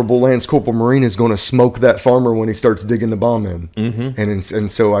admirable Lance Corporal Marine is going to smoke that farmer when he starts digging the bomb in.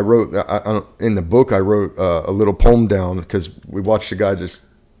 And so I wrote, in the book, I wrote a little poem down because we watched the guy just,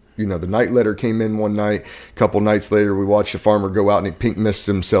 the night letter came in one night. A couple nights later, we watched the farmer go out and he pink missed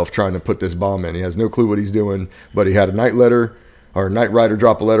himself trying to put this bomb in. He has no clue what he's doing, but he had a night letter or a night rider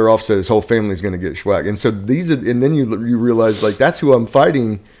drop a letter off, said his whole family's going to get schwacked. And so and then you realize like that's who I'm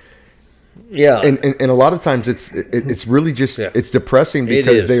fighting. Yeah, and a lot of times it's really just it's depressing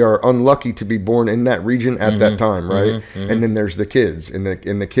because they are unlucky to be born in that region at that time, right? And then there's the kids, and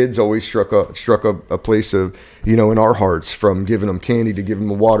the kids always struck a place of in our hearts, from giving them candy to giving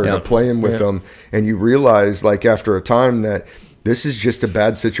them water to playing with them, and you realize like after a time that this is just a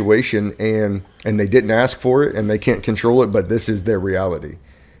bad situation, and they didn't ask for it and they can't control it, but this is their reality,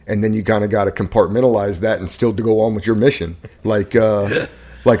 and then you kind of got to compartmentalize that and still to go on with your mission,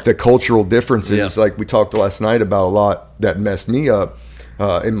 like the cultural differences, like we talked last night about a lot that messed me up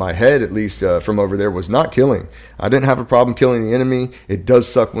in my head, at least from over there, was not killing. I didn't have a problem killing the enemy. It does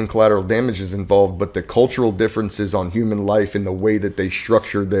suck when collateral damage is involved, but the cultural differences on human life and the way that they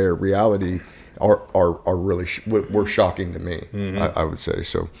structure their reality are really were shocking to me. I would say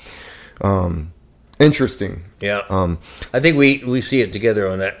so. Interesting. Yeah. I think we see it together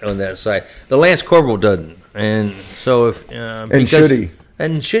on that side. The Lance Corporal doesn't, and so if and should he?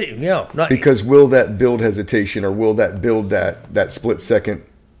 And shit, because will that build hesitation, or will that build that split second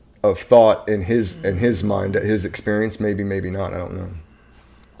of thought in his mind, at his experience? Maybe not. I don't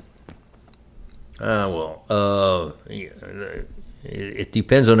know. It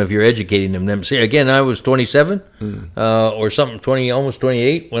depends on if you're educating them. See, again, I was 27 or something, almost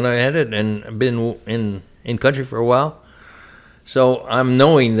 28 when I had it, and I've been in country for a while. So I'm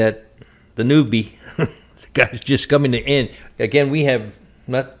knowing that the newbie, the guy's just coming in. Again, we have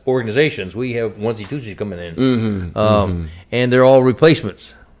not organizations. We have onesie-twosies coming in. And they're all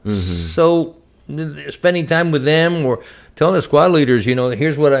replacements. So spending time with them or telling the squad leaders,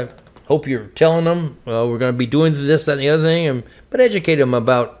 here's what I hope you're telling them. We're going to be doing this, that, and the other thing. But educate them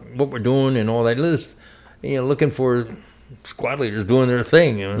about what we're doing and all that. Just, looking for squad leaders doing their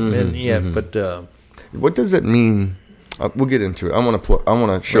thing. But what does it mean? We'll get into it. I want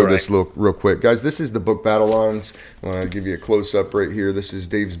to show this real quick, guys. This is the book Battlelines. I want to give you a close up right here. This is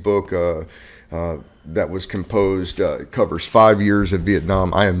Dave's book that was composed. It covers 5 years of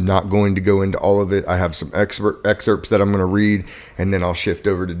Vietnam. I am not going to go into all of it. I have some excerpts that I'm going to read, and then I'll shift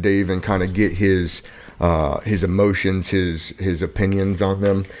over to Dave and kind of get his emotions, his opinions on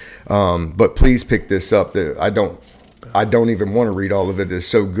them. But please pick this up. I don't even want to read all of it. It's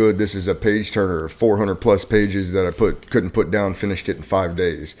so good. This is a page turner, 400 plus pages that I couldn't put down, finished it in 5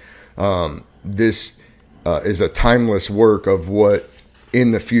 days. This is a timeless work of what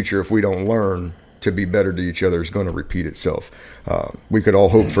in the future, if we don't learn to be better to each other, is going to repeat itself. We could all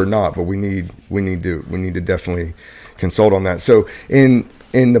hope for not, but we need to definitely consult on that. So in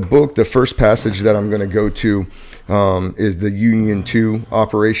the book, the first passage that I'm going to go to is the Union 2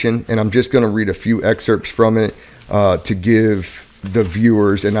 operation, and I'm just going to read a few excerpts from it to give the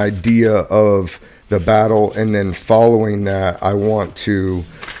viewers an idea of the battle, and then following that, I want to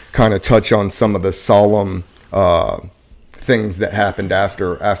kind of touch on some of the solemn things that happened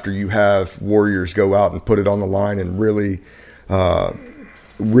after you have warriors go out and put it on the line and really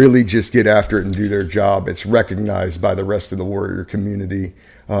just get after it and do their job. It's recognized by the rest of the warrior community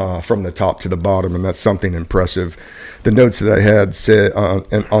from the top to the bottom, and that's something impressive. The notes that I had said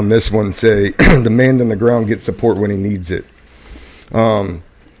on this one say, the man on the ground gets support when he needs it.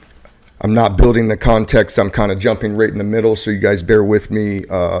 I'm not building the context. I'm kind of jumping right in the middle, so you guys bear with me.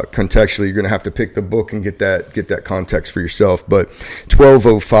 Contextually, you're going to have to pick the book and get that context for yourself. But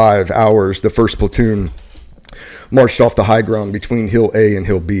 12:05 hours, the 1st platoon marched off the high ground between Hill A and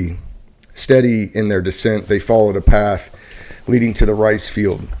Hill B. Steady in their descent, they followed a path leading to the rice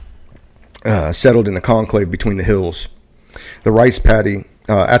field, settled in the conclave between the hills. The rice paddy.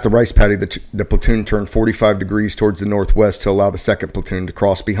 At the rice paddy, the platoon turned 45 degrees towards the northwest to allow the 2nd platoon to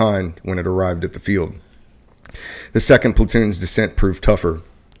cross behind when it arrived at the field. The 2nd platoon's descent proved tougher.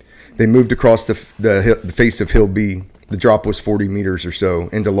 They moved across the face of Hill B. The drop was 40 meters or so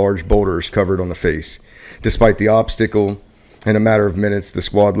into large boulders covered on the face. Despite the obstacle, in a matter of minutes, the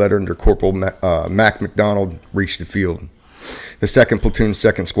squad leader under Corporal Mac McDonald reached the field. The 2nd Platoon's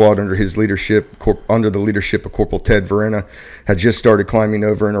 2nd Squad, under the leadership of Corporal Ted Verena, had just started climbing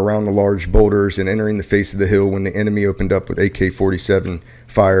over and around the large boulders and entering the face of the hill when the enemy opened up with AK-47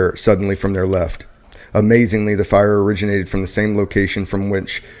 fire suddenly from their left. Amazingly, the fire originated from the same location from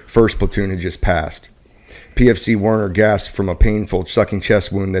which 1st Platoon had just passed. PFC Werner gasped from a painful, sucking chest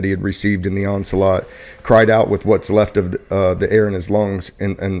wound that he had received in the onslaught, cried out with what's left of the air in his lungs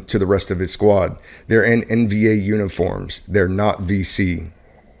and to the rest of his squad. They're in NVA uniforms. They're not VC.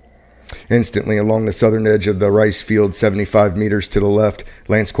 Instantly, along the southern edge of the rice field, 75 meters to the left,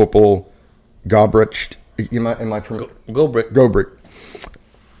 Lance Corporal Gobrick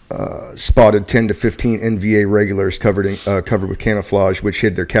spotted 10 to 15 NVA regulars covered with camouflage, which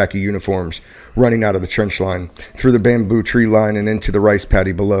hid their khaki uniforms, running out of the trench line, through the bamboo tree line and into the rice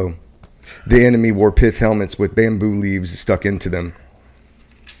paddy below. The enemy wore pith helmets with bamboo leaves stuck into them.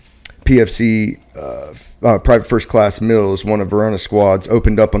 PFC Private First Class Mills, one of Verona's squads,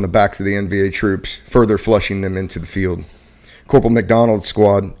 opened up on the backs of the NVA troops, further flushing them into the field. Corporal McDonald's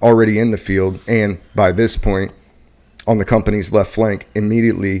squad, already in the field, and, by this point, on the company's left flank,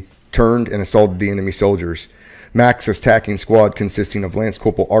 immediately turned and assaulted the enemy soldiers. Mac's attacking squad, consisting of Lance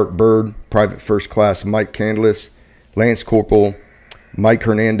Corporal Art Bird, Private First Class Mike Candless, Lance Corporal Mike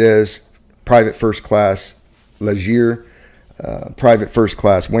Hernandez, Private First Class Legier, Private First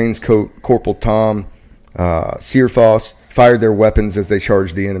Class Wainscoat, Corporal Tom Searfoss, fired their weapons as they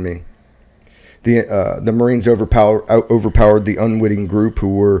charged the enemy. The Marines overpowered the unwitting group,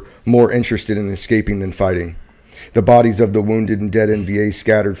 who were more interested in escaping than fighting. The bodies of the wounded and dead NVA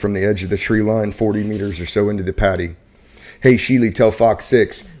scattered from the edge of the tree line 40 meters or so into the paddy. Hey, Sheely, tell Fox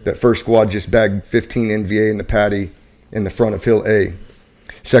 6 that 1st Squad just bagged 15 NVA in the paddy in the front of Hill A.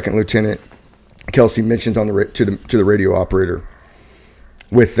 2nd Lieutenant Kelsey mentioned to the radio operator.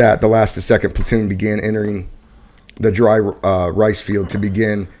 With that, the last of 2nd Platoon began entering the dry rice field to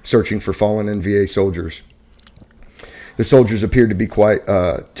begin searching for fallen NVA soldiers. The soldiers appeared to be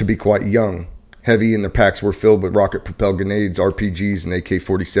quite young. Heavy, and their packs were filled with rocket-propelled grenades, RPGs, and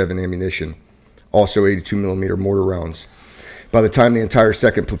AK-47 ammunition, also 82mm mortar rounds. By the time the entire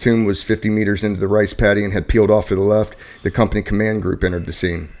 2nd Platoon was 50 meters into the rice paddy and had peeled off to the left, the company command group entered the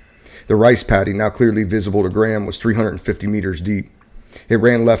scene. The rice paddy, now clearly visible to Graham, was 350 meters deep. It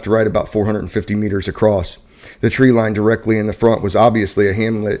ran left to right about 450 meters across. The tree line directly in the front was obviously a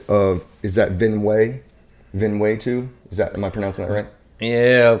hamlet of, is that Vinway? Vinway 2? Am I pronouncing that right?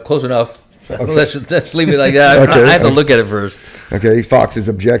 Yeah, close enough. Okay. Let's leave it like that. Okay. I have to look at it first. Okay, Fox's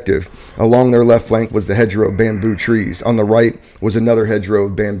objective. Along their left flank was the hedgerow of bamboo trees. On the right was another hedgerow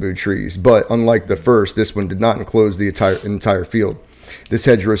of bamboo trees. But unlike the first, this one did not enclose the entire field. This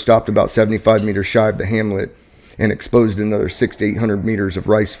hedgerow stopped about 75 meters shy of the hamlet and exposed another 600 to 800 meters of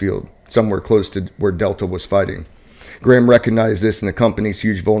rice field, somewhere close to where Delta was fighting. Graham recognized this in the company's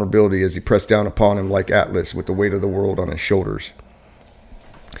huge vulnerability as he pressed down upon him like Atlas with the weight of the world on his shoulders.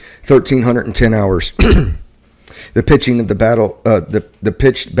 1,310 hours. The pitching of the battle, the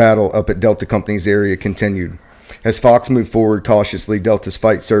pitched battle up at Delta Company's area continued. As Fox moved forward cautiously, Delta's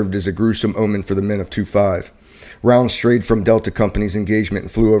fight served as a gruesome omen for the men of 2-5. Rounds strayed from Delta Company's engagement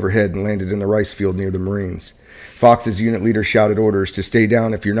and flew overhead and landed in the rice field near the Marines. Fox's unit leader shouted orders to stay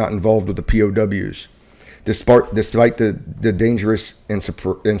down if you're not involved with the POWs. Despite the dangerous and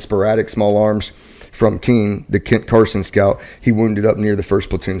sporadic small arms from Keene, the Kent Carson scout, he wounded up near the 1st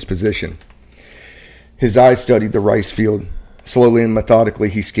Platoon's position. His eyes studied the rice field. Slowly and methodically,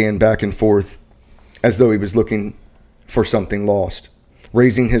 he scanned back and forth as though he was looking for something lost.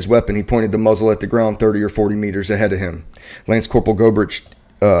 Raising his weapon, he pointed the muzzle at the ground 30 or 40 meters ahead of him. Lance Corporal Gobrich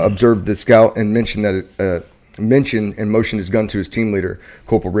observed the scout and mentioned and motioned his gun to his team leader,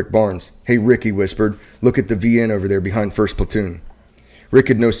 Corporal Rick Barnes. "Hey, Rick," he whispered, "look at the VN over there behind 1st Platoon." Rick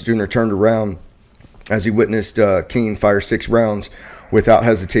had no sooner turned around as he witnessed Keene fire 6 rounds without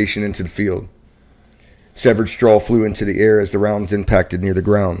hesitation into the field. Severed straw flew into the air as the rounds impacted near the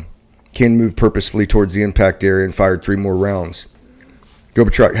ground. Ken moved purposefully towards the impact area and fired 3 more rounds.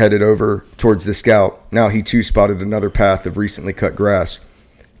 Gobatrok headed over towards the scout. Now he too spotted another path of recently cut grass.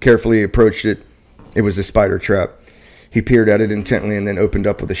 Carefully he approached it. It was a spider trap. He peered at it intently and then opened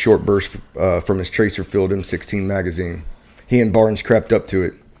up with a short burst from his tracer-filled M16 magazine. He and Barnes crept up to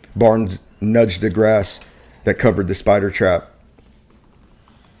it. Barnes nudged the grass that covered the spider trap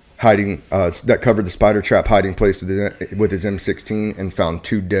hiding place with his M16 and found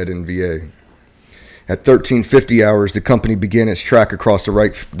 2 dead NVA. At 1350 hours, the company began its track across the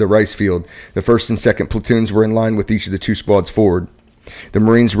rice field. The 1st and 2nd platoons were in line with each of the 2 squads forward. The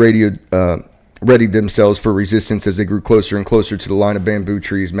Marines readied themselves for resistance as they grew closer and closer to the line of bamboo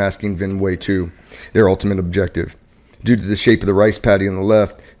trees masking Vinway 2, their ultimate objective. Due to the shape of the rice paddy on the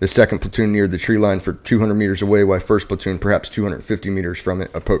left, the 2nd platoon neared the tree line for 200 meters away, while 1st platoon perhaps 250 meters from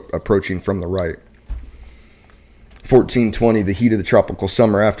it, approaching from the right. 1420, the heat of the tropical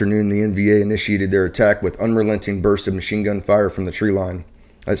summer afternoon, the NVA initiated their attack with unrelenting bursts of machine gun fire from the tree line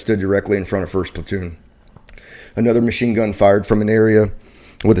that stood directly in front of 1st platoon. Another machine gun fired from an area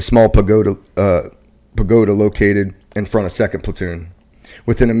with a small pagoda located in front of 2nd platoon.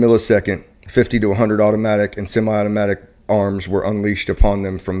 Within a millisecond, 50 to 100 automatic and semi-automatic arms were unleashed upon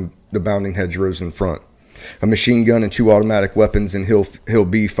them from the bounding hedgerows in front. A machine gun and 2 automatic weapons in Hill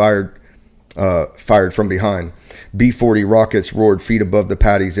B fired from behind. B-40 rockets roared feet above the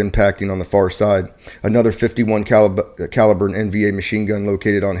paddies, impacting on the far side. Another 51 caliber NVA machine gun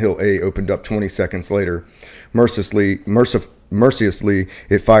located on Hill A opened up 20 seconds later. Mercilessly,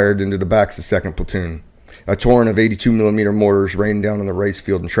 it fired into the backs of 2nd platoon. A torrent of 82mm mortars rained down on the rice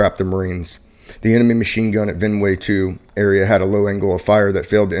field and trapped the Marines. The enemy machine gun at Vinway 2 area had a low angle of fire that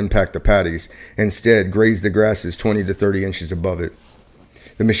failed to impact the paddies. Instead, grazed the grasses 20 to 30 inches above it.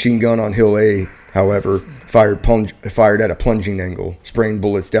 The machine gun on Hill A, however, fired at a plunging angle, spraying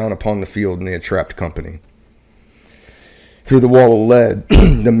bullets down upon the field and the trapped company. Through the wall of lead,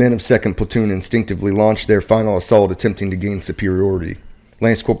 the men of 2nd platoon instinctively launched their final assault, attempting to gain superiority.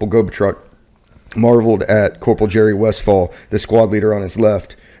 Lance Corporal Gobatrok marveled at Corporal Jerry Westfall, the squad leader on his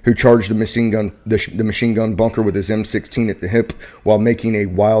left, who charged the machine gun bunker with his M16 at the hip while making a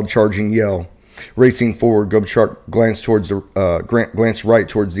wild charging yell. Racing forward, Gobatrok glanced right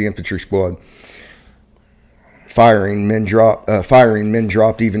towards the infantry squad. Firing, men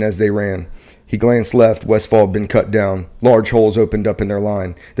dropped even as they ran. He glanced left. Westfall had been cut down. Large holes opened up in their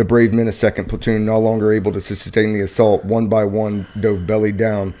line. The brave men of 2nd platoon, no longer able to sustain the assault, one by one dove belly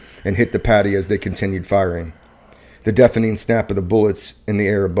down and hit the paddy as they continued firing. The deafening snap of the bullets in the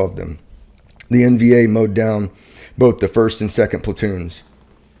air above them. The NVA mowed down both the 1st and 2nd platoons.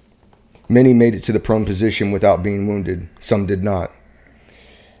 Many made it to the prone position without being wounded. Some did not.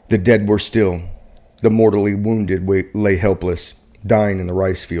 The dead were still. The mortally wounded lay helpless, dying in the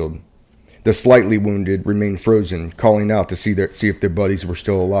rice field. The slightly wounded remained frozen, calling out to see if their buddies were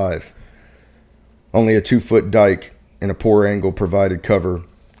still alive. Only a 2-foot dike and a poor angle provided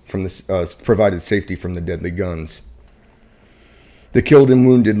safety from the deadly guns. The killed and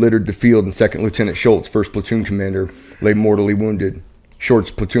wounded littered the field, and 2nd Lieutenant Schultz, 1st platoon commander, lay mortally wounded. Schultz's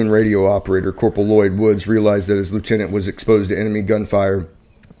platoon radio operator, Corporal Lloyd Woods, realized that his lieutenant was exposed to enemy gunfire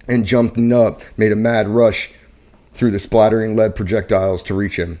and, jumping up, made a mad rush through the splattering lead projectiles to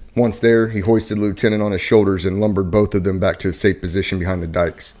reach him. Once there, he hoisted the lieutenant on his shoulders and lumbered both of them back to a safe position behind the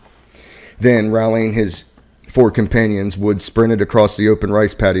dikes. Then, rallying his 4 companions, Woods sprinted across the open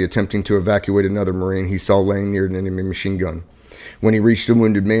rice paddy, attempting to evacuate another Marine he saw laying near an enemy machine gun. When he reached the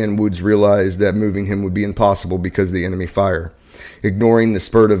wounded man, Woods realized that moving him would be impossible because of the enemy fire. Ignoring the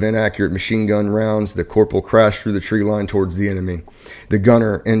spurt of inaccurate machine gun rounds, the corporal crashed through the tree line towards the enemy. The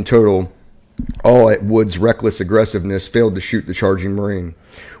gunner, in total, all at Woods' reckless aggressiveness, failed to shoot the charging Marine.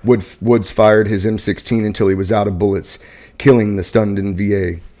 Woods fired his M16 until he was out of bullets, killing the stunned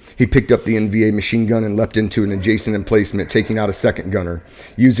NVA. He picked up the NVA machine gun and leapt into an adjacent emplacement, taking out a 2nd gunner,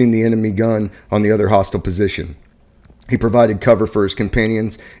 using the enemy gun on the other hostile position. He provided cover for his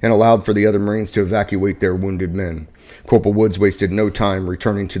companions and allowed for the other Marines to evacuate their wounded men. Corporal Woods wasted no time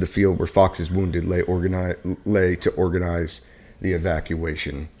returning to the field where Fox's wounded lay to organize the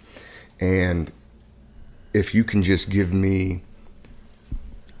evacuation. And if you can just give me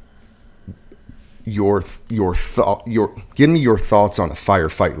your thoughts on a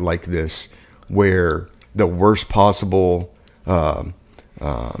firefight like this, where the worst possible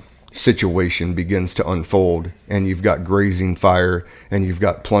situation begins to unfold, and you've got grazing fire and you've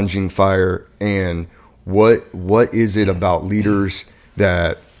got plunging fire, and what is it about leaders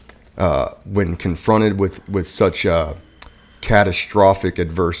that when confronted with such catastrophic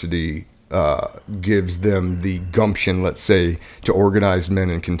adversity gives them the gumption, let's say, to organize men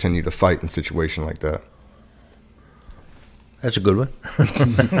and continue to fight in a situation like that? That's a good one.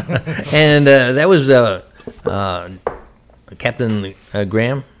 And that was Captain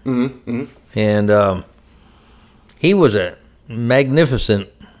Graham. Mm-hmm. And he was a magnificent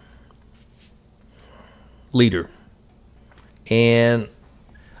leader. And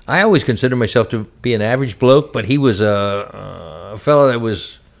I always considered myself to be an average bloke, but he was a fellow that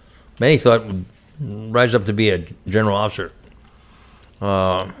was, many thought would rise up to be a general officer.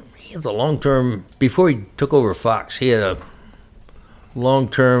 He had the long-term, before he took over Fox, he had a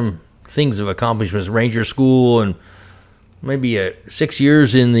long-term things of accomplishments, Ranger School, and maybe 6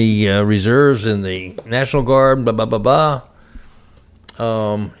 years in the reserves and the National Guard, blah, blah, blah, blah.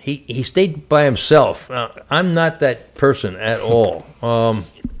 He stayed by himself. I'm not that person at all.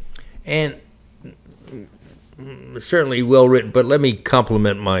 And certainly well written, but let me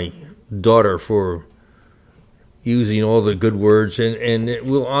compliment my daughter for using all the good words. And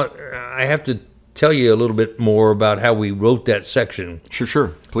I have to tell you a little bit more about how we wrote that section. Sure,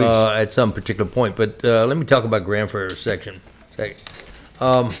 please. At some particular point. But let me talk about Graham for a second.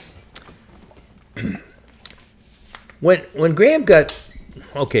 When Graham got,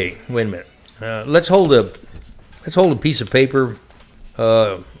 okay, wait a minute. Let's hold a piece of paper,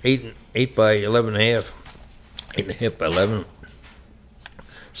 8 by 11 and a half, 8.5 by 11,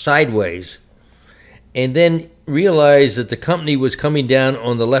 sideways, and then realize that the company was coming down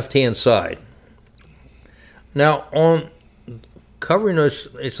on the left-hand side. Now, on covering us,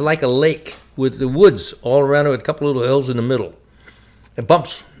 it's like a lake with the woods all around it, with a couple little hills in the middle. And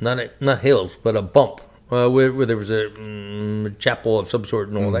bumps, not hills, but a bump, where there was a chapel of some sort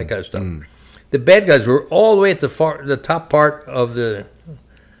and all that kind of stuff. The bad guys were all the way at the top part of the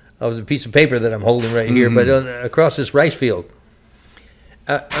piece of paper that I'm holding right here, but across this rice field.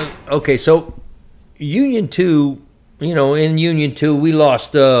 Okay, so Union 2, in Union 2, we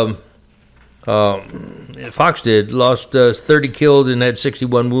lost... Fox lost 30 killed and had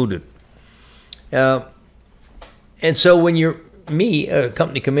 61 wounded. And so when you're me, a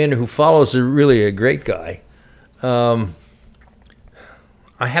company commander who follows really a great guy, I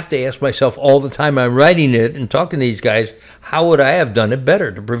have to ask myself all the time I'm writing it and talking to these guys, how would I have done it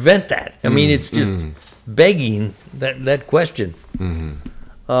better to prevent that? I mean, it's just begging that question. And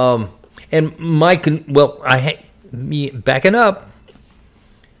backing up,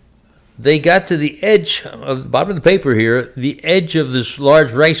 they got to the edge of the bottom of the paper here, the edge of this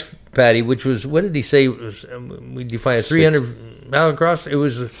large rice paddy, which was, what did he say? It was, we define it 300 mile across. It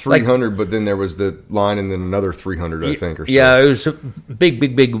was 300, but then there was the line and then another 300, I think, or so. Yeah, it was a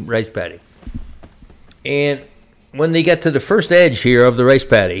big rice paddy. And when they got to the first edge here of the rice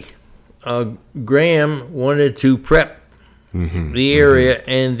paddy, Graham wanted to prep the area,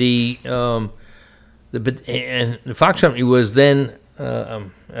 and the Fox Company was then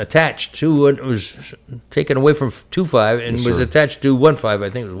attached to it, was taken away from 2.5 and was attached to 1.5. I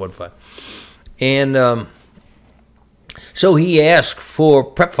think it was 1.5. And so he asked for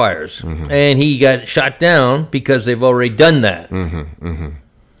prep fires, and he got shot down because they've already done that.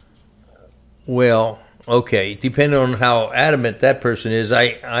 Well, okay, depending on how adamant that person is,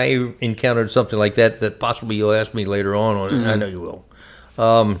 I encountered something like that possibly you'll ask me later on. I know you will.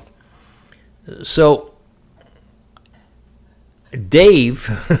 So Dave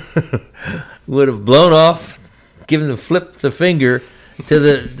would have blown off, given the flip the finger to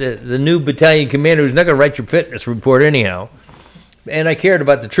the new battalion commander who's not going to write your fitness report anyhow. And I cared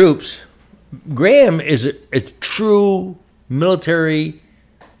about the troops. Graham is a true military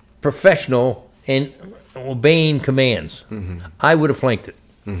professional and obeying commands. I would have flanked it.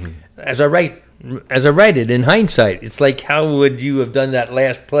 As I write it in hindsight, it's like, how would you have done that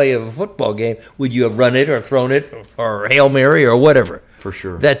last play of a football game? Would you have run it or thrown it or Hail Mary or whatever? For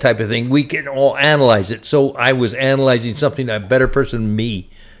sure. That type of thing. We can all analyze it. So I was analyzing something a better person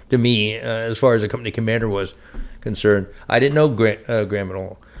to me, as far as the company commander was concerned. I didn't know Graham at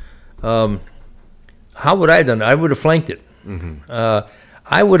all. How would I have done it? I would have flanked it.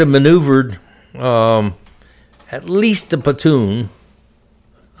 I would have maneuvered at least a platoon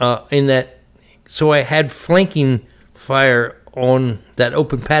in that. So I had flanking fire on that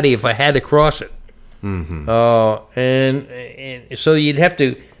open paddy if I had to cross it. And so you'd have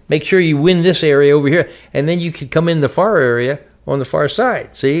to make sure you win this area over here, and then you could come in the far area on the far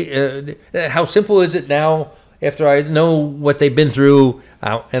side. See, how simple is it now after I know what they've been through,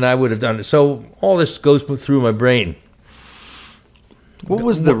 and I would have done it. So all this goes through my brain. What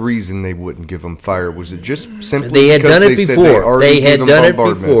was the reason they wouldn't give them fire? Was it just simply they had because done it before? They had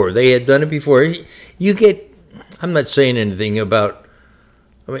done it before. You You get. I'm not saying anything about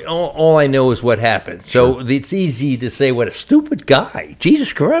I mean, all I know is what happened. So it's easy to say, what a stupid guy.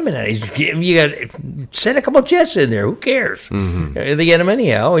 Jesus Christ, you got send a couple jets in there. Who cares? Mm-hmm. They get them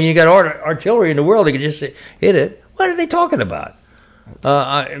anyhow. And you got artillery in the world. They can just hit it. What are they talking about?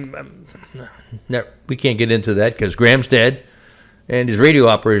 We can't get into that because Graham's dead and his radio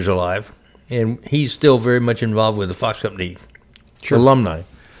operator's alive. And he's still very much involved with the Fox Company alumni.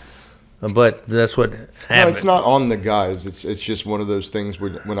 But that's what happened. No, it's not on the guys. It's just one of those things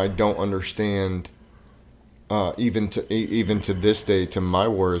when I don't understand, even to this day, to my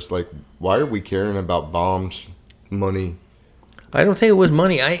worst, like, why are we caring about bombs, money? I don't think it was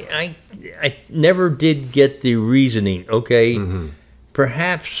money. I never did get the reasoning. Okay,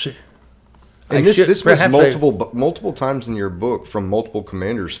 perhaps. And this was multiple times in your book from multiple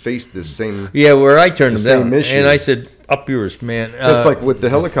commanders faced this same where I turned them down issue. And I said, up yours, man. That's like with the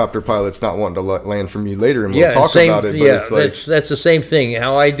helicopter pilots not wanting to land from you later, and we'll talk about it. But it's like, that's the same thing.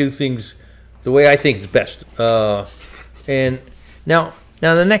 How I do things, the way I think is best. And now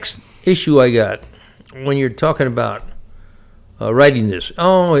the next issue I got when you're talking about writing this.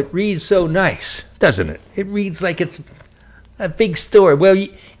 Oh, it reads so nice, doesn't it? It reads like it's a big story. Well,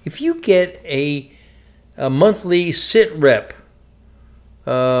 if you get a monthly sit rep,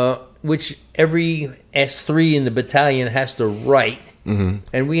 which every S3 in the battalion has to write, and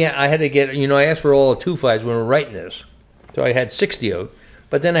I had to get, I asked for all 2.5s when we were writing this, so I had 60 of them,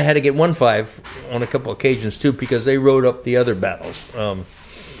 but then I had to get 1.5 on a couple occasions too because they wrote up the other battles. And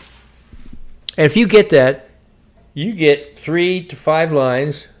if you get that, you get 3 to 5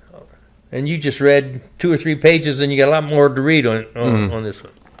 lines, and you just read 2 or 3 pages, and you got a lot more to read on this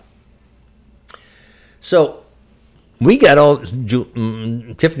one. So we got all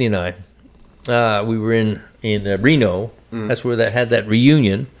Tiffany and I. We were in Reno. That's where they had that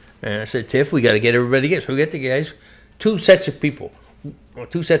reunion. And I said, Tiff, we got to get everybody together. So we get the guys. 2 sets of people,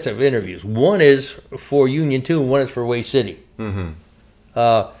 2 sets of interviews. One is for Union 2, and one is for Hue City. And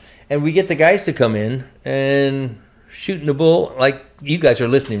we get the guys to come in and shooting the bull like you guys are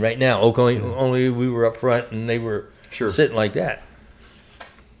listening right now. Only we were up front and they were sitting like that.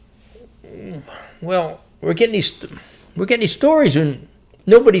 Well, we're getting these stories, and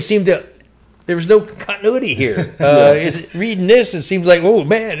nobody seemed to. There was no continuity here. Reading this, it seems like, oh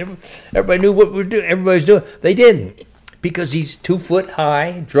man, everybody knew what we're doing. Everybody's doing. They didn't, because these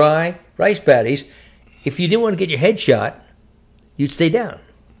 2-foot-high dry rice paddies. If you didn't want to get your head shot, you'd stay down.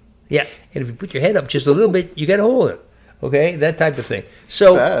 Yeah, and if you put your head up just a little bit, you got to hold it. Okay, that type of thing.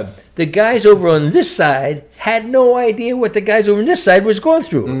 So the guys over on this side had no idea what the guys over on this side was going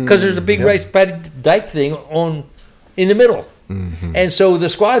through, because there's a big rice paddy dike thing in the middle. And so the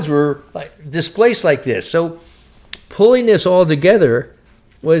squads were like displaced like this. So pulling this all together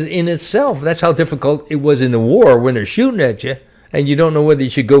was in itself, that's how difficult it was in the war when they're shooting at you and you don't know whether you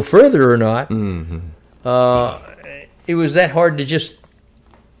should go further or not. It was that hard to just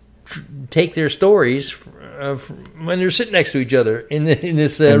take their stories when they're sitting next to each other in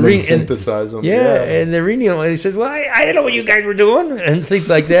this synthesize them. And the Reno, he says, well, I didn't know what you guys were doing, and things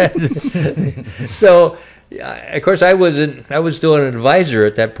like that. So, of course, I was still an advisor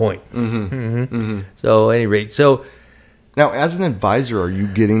at that point. So, at any rate, now, as an advisor, are you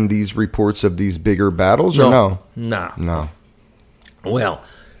getting these reports of these bigger battles, or no? No. Well,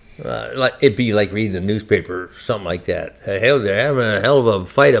 it'd be like reading the newspaper, something like that. Hell, they're having a hell of a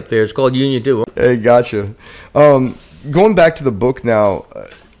fight up there. It's called Union 2. Hey, gotcha. Going back to the book now,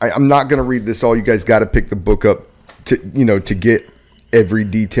 I'm not going to read this all. You guys got to pick the book up to get every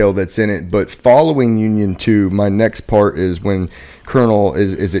detail that's in it. But following Union 2, my next part is when Colonel,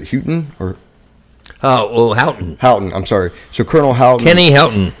 is it Houghton or? Houghton. Houghton, I'm sorry. So Colonel Houghton. Kenny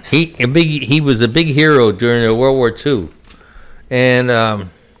Houghton. He was a big hero during World War II. And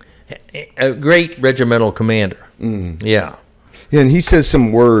a great regimental commander. Yeah, and he says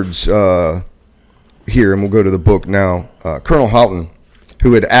some words here, and we'll go to the book now. Colonel Houghton,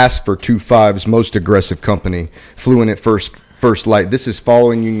 who had asked for 2.5's most aggressive company, flew in at first light. This is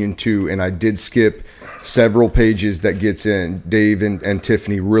following Union 2, and I did skip several pages that gets in. Dave and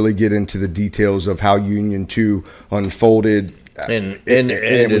Tiffany really get into the details of how Union 2 unfolded, and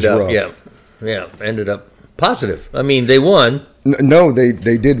ended up rough. Ended up positive. I mean, they won. No, they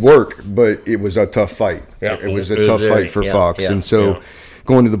did work, but it was a tough fight. It was a tough fight for Fox. And so,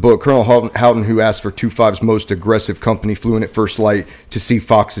 going to the book, Colonel Houghton, who asked for 2.5's most aggressive company, flew in at first light to see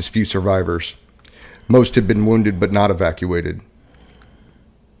Fox's few survivors. Most had been wounded but not evacuated.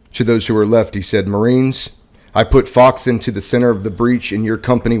 To those who were left, he said, Marines, I put Fox into the center of the breach, and your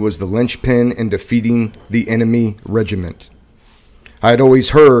company was the linchpin in defeating the enemy regiment. I had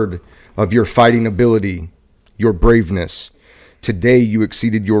always heard of your fighting ability, your braveness. Today you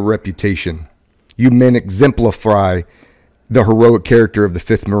exceeded your reputation. You men exemplify the heroic character of the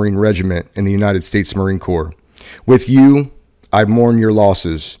 5th Marine Regiment in the United States Marine Corps. With you, I mourn your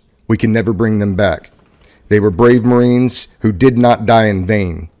losses. We can never bring them back. They were brave Marines who did not die in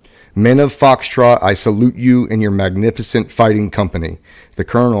vain. Men of Foxtrot, I salute you and your magnificent fighting company. The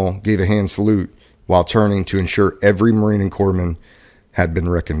colonel gave a hand salute while turning to ensure every Marine and corpsman had been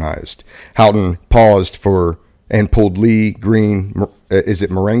recognized. Houghton paused and pulled Lee Green. Is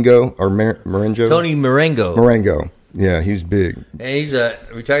it Marengo or Marengo? Tony Marengo. Marengo. Yeah, he's big. And he's a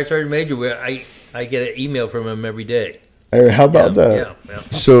retired sergeant major. Where I get an email from him every day. How about that? Yeah.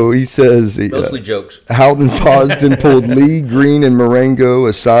 So he says... Mostly jokes. Houghton paused and pulled Lee, Green, and Marengo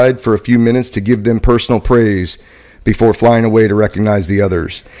aside for a few minutes to give them personal praise before flying away to recognize the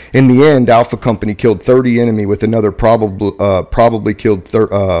others. In the end, Alpha Company killed 30 enemy with another probably killed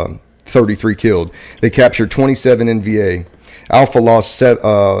 33 killed. They captured 27 NVA. Alpha lost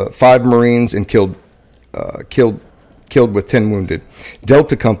 5 Marines and killed with 10 wounded.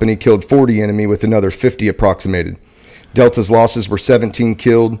 Delta Company killed 40 enemy with another 50 approximated. Delta's losses were 17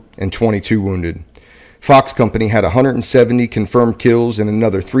 killed and 22 wounded. Fox Company had 170 confirmed kills and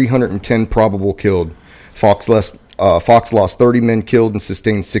another 310 probable killed. Fox lost 30 men killed and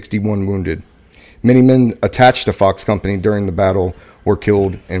sustained 61 wounded. Many men attached to Fox Company during the battle were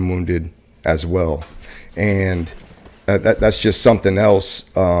killed and wounded as well. And that's just something else.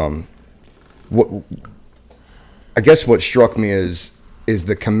 I guess what struck me is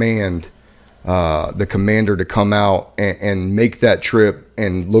the command. The commander to come out and make that trip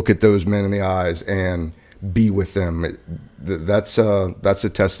and look at those men in the eyes and be with them. That's a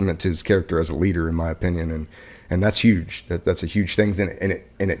testament to his character as a leader, in my opinion, and that's huge. That's a huge thing,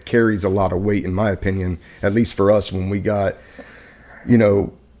 and it carries a lot of weight, in my opinion, at least for us when we got,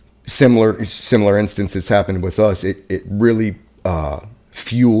 similar instances happened with us. It really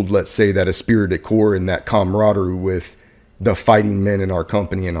fueled, let's say, that esprit de corps and that camaraderie with the fighting men in our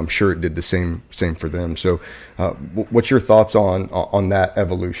company, and I'm sure it did the same for them. So what's your thoughts on that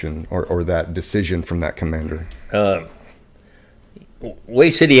evolution or that decision from that commander? Way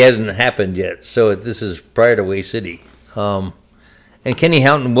City hasn't happened yet, so this is prior to Way City. And Kenny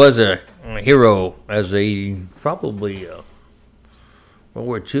Houghton was a hero as probably World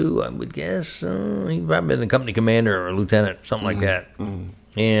War II, I would guess. He probably been a company commander or a lieutenant, something like that. Mm-hmm.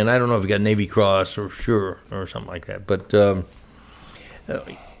 And I don't know if he got Navy Cross or something like that. But 1-5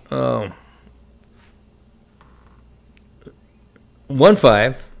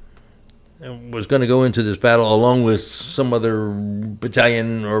 was going to go into this battle along with some other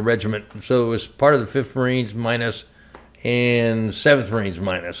battalion or regiment. So it was part of the 5th Marines minus and 7th Marines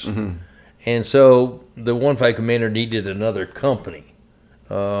minus. Mm-hmm. And so the 1-5 commander needed another company.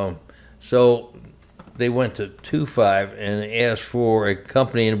 So they went to 2-5 and asked for a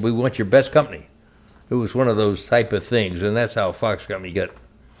company, and we want your best company. It was one of those type of things, and that's how Fox Company got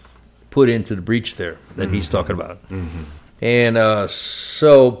put into the breach there that he's talking about. Mm-hmm. And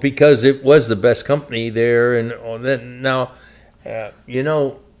so because it was the best company there, and then now,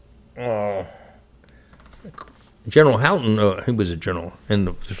 General Houghton, he was a general in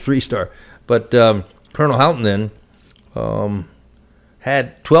the 3-star, but Colonel Houghton then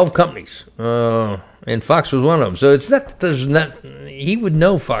had 12 companies. And Fox was one of them. So it's not, he would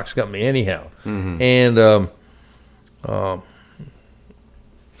know Fox Company anyhow. Mm-hmm. And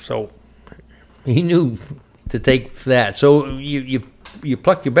so he knew to take that. So you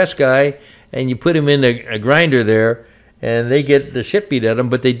pluck your best guy and you put him in a grinder there, and they get the shit beat at them,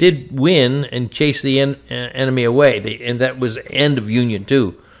 but they did win and chase the enemy away. And that was the end of Union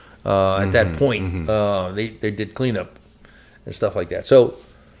 2 at that point. Mm-hmm. They did cleanup and stuff like that. So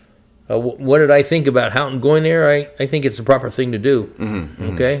what did I think about Houghton going there? I think it's the proper thing to do. Mm-hmm,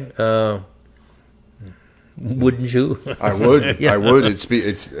 mm-hmm. Okay, wouldn't you? I would. Yeah. I would. It's.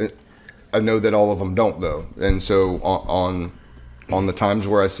 I know that all of them don't though, and so on the times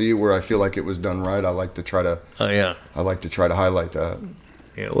where I see where I feel like it was done right, I like to try to. Oh yeah. I like to try to highlight that.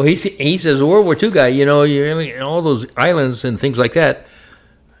 Yeah. Well, he says a World War II guy. You're in all those islands and things like that.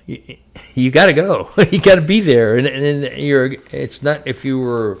 You got to go. You got to be there, and you're. It's not if you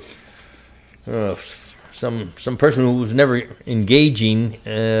were. Some person who was never engaging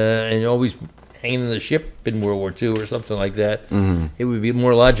and always hanging in the ship in World War II or something like that, mm-hmm. It would be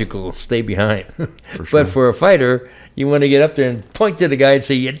more logical to stay behind. For sure. But for a fighter, you want to get up there and point to the guy and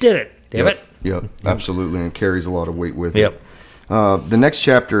say, "You did it, damn it!" Yep, absolutely, and it carries a lot of weight with it. The next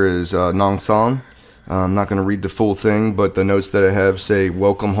chapter is Nong Son. I'm not going to read the full thing, but the notes that I have say,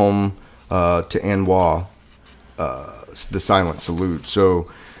 "Welcome home to Anhua," the silent salute. So.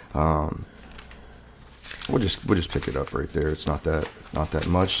 We'll just pick it up right there. It's not that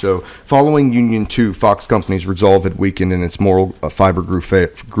much. So, following Union 2, Fox Company's resolve had weakened and its moral fiber grew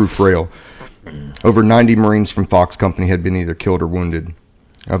frail. Over 90 Marines from Fox Company had been either killed or wounded.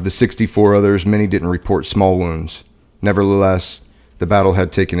 Of the 64 others, many didn't report small wounds. Nevertheless, the battle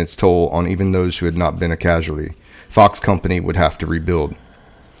had taken its toll on even those who had not been a casualty. Fox Company would have to rebuild.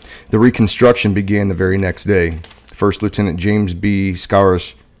 The reconstruction began the very next day. First Lieutenant James B.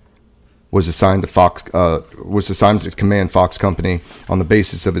 Scaurus was assigned to command Fox Company on the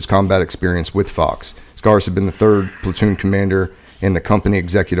basis of his combat experience with Fox. Scaurus had been the 3rd platoon commander and the company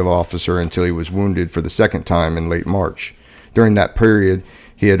executive officer until he was wounded for the second time in late March. During that period,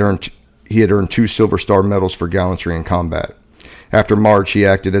 he had earned 2 Silver Star medals for gallantry in combat. After March, he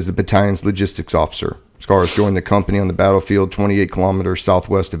acted as the battalion's logistics officer. Scaurus joined the company on the battlefield 28 kilometers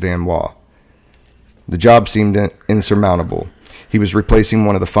southwest of Anwa. The job seemed insurmountable. He was replacing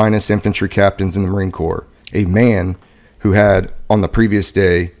one of the finest infantry captains in the Marine Corps, a man who had, on the previous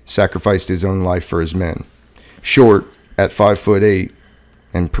day, sacrificed his own life for his men. Short, at 5'8",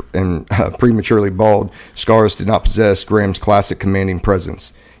 and prematurely bald, Scaurus did not possess Graham's classic commanding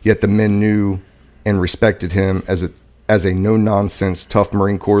presence. Yet the men knew and respected him as a no-nonsense, tough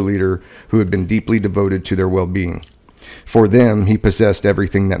Marine Corps leader who had been deeply devoted to their well-being. For them, he possessed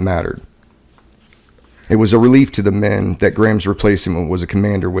everything that mattered. It was a relief to the men that Graham's replacement was a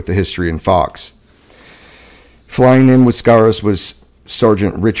commander with a history in Fox. Flying in with Scaurus was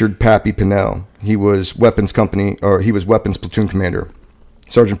Sergeant Richard Pappy Pinnell. He was weapons platoon commander.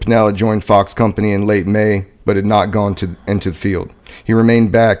 Sergeant Pinnell had joined Fox Company in late May, but had not gone into the field. He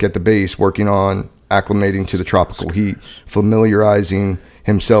remained back at the base working on acclimating to the tropical heat, familiarizing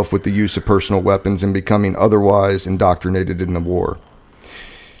himself with the use of personal weapons, and becoming otherwise indoctrinated in the war.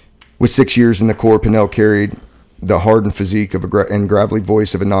 With 6 years in the Corps, Pinnell carried the hardened physique and gravelly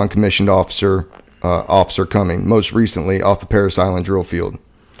voice of a non-commissioned officer coming, most recently off the Paris Island drill field.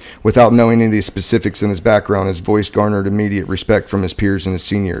 Without knowing any of the specifics in his background, his voice garnered immediate respect from his peers and his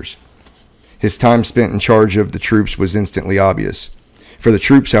seniors. His time spent in charge of the troops was instantly obvious. For the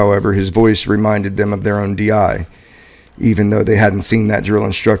troops, however, his voice reminded them of their own DI. Even though they hadn't seen that drill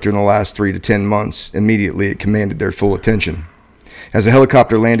instructor in the last 3 to 10 months, immediately it commanded their full attention. As the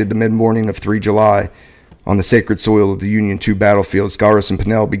helicopter landed the mid-morning of 3 July on the sacred soil of the Union 2 battlefield, Scaurus and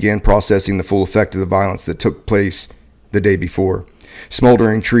Pinnell began processing the full effect of the violence that took place the day before.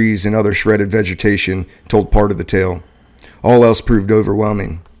 Smoldering trees and other shredded vegetation told part of the tale. All else proved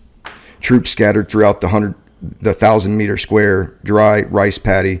overwhelming. Troops scattered throughout the 1,000-meter square, dry rice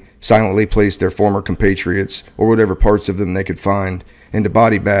paddy, silently placed their former compatriots, or whatever parts of them they could find, into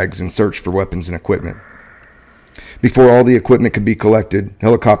body bags and searched for weapons and equipment. Before all the equipment could be collected,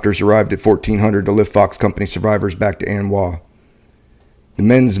 helicopters arrived at 1400 to lift Fox Company survivors back to Anwa. The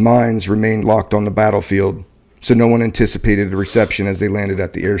men's minds remained locked on the battlefield, so no one anticipated a reception as they landed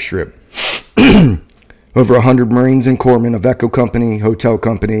at the airstrip. Over 100 Marines and Corpsmen of Echo Company, Hotel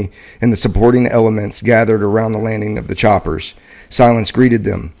Company, and the supporting elements gathered around the landing of the choppers. Silence greeted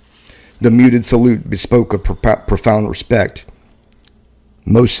them. The muted salute bespoke of profound respect,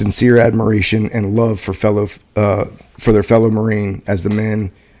 most sincere admiration and love for their fellow Marine as the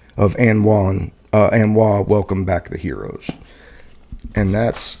men of Anwa welcome back the heroes. And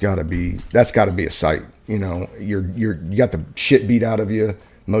that's gotta be a sight. You know, you got the shit beat out of you.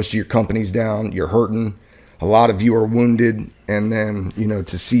 Most of your company's down. You're hurting. A lot of you are wounded, and then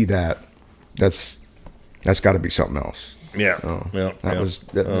to see that's got to be something else. Yeah, there was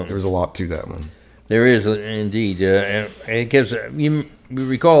a lot to that one. There is indeed, and it gives. You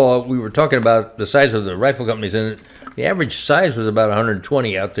recall we were talking about the size of the rifle companies, and the average size was about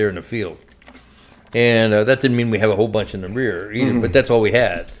 120 out there in the field, and that didn't mean we have a whole bunch in the rear either, but that's all we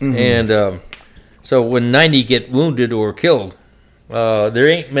had. And so when 90 get wounded or killed, there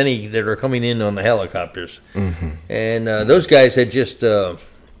ain't many that are coming in on the helicopters, and those guys had just been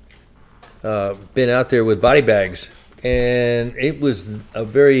out there with body bags. And it was a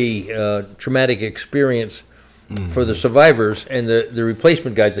very traumatic experience for the survivors and the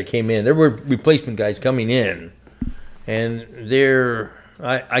replacement guys that came in. There were replacement guys coming in, and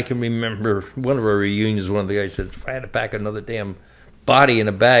I can remember one of our reunions, one of the guys said, if I had to pack another damn body in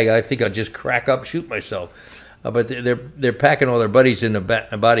a bag, I think I'd just crack up, shoot myself. But they're packing all their buddies in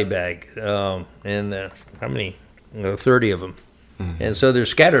a body bag, and how many? 30 of them. And so they're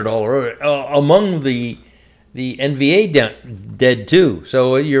scattered all over. Among the NVA dead too,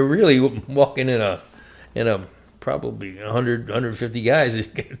 so you're really walking in a probably 100, 150 guys.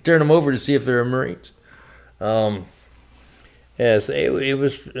 Turn them over to see if they're Marines. Yes, it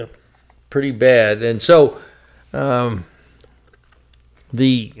was pretty bad, and so the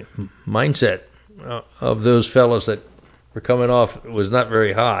mindset of those fellows that were coming off was not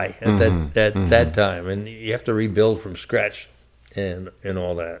very high at that time, and you have to rebuild from scratch and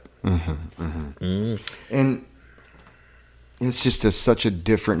all that. And it's just such a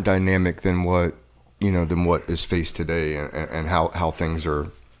different dynamic than what is faced today, and how things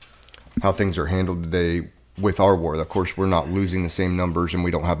are handled today with our war. Of course, we're not losing the same numbers, and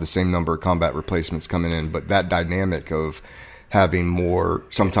we don't have the same number of combat replacements coming in, but that dynamic of having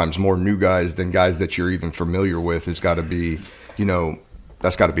sometimes more new guys than guys that you're even familiar with has got to be,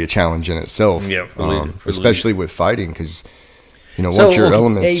 that's got to be a challenge in itself. Yeah, especially with fighting, because once your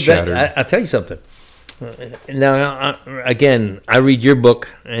elements shattered. I'll tell you something. Now, again, I read your book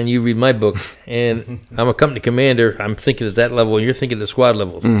and you read my book, and I'm a company commander. I'm thinking at that level, and you're thinking at the squad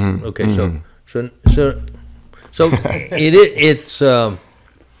level. Okay, so it's a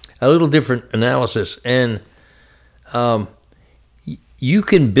little different analysis, and you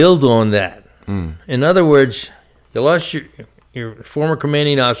can build on that. In other words, you lost your former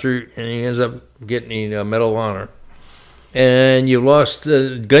commanding officer, and he ends up getting a Medal of Honor, and you lost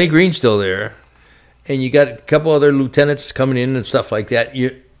Gunny Green's still there, and you got a couple other lieutenants coming in and stuff like that.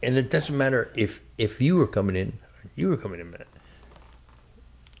 And it doesn't matter if you were coming in, man.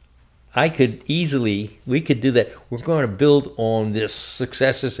 We could do that. We're going to build on this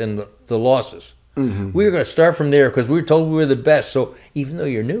successes and the losses. We're going to start from there because we were told we were the best. So even though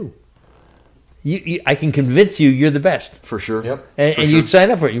you're new, I can convince you're the best. For sure. Yep. And you'd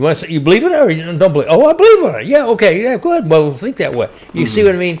sign up for it. You believe it or you don't believe it? Oh, I believe it. Yeah, okay, yeah, good. Well, think that way. You see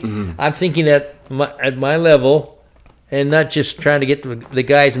what I mean? I'm thinking at my level, and not just trying to get the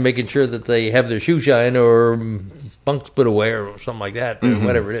guys and making sure that they have their shoe shine or bunks put away or something like that, or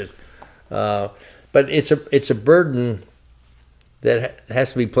whatever it is. But it's a burden that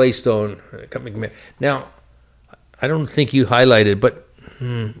has to be placed on company command. Now, I don't think you highlighted, but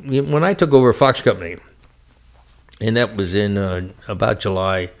when I took over Fox Company, and that was in about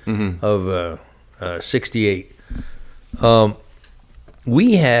July of '68,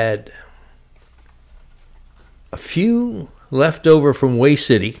 we had a few left over from Hue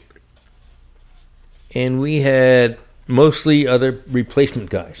City, and we had mostly other replacement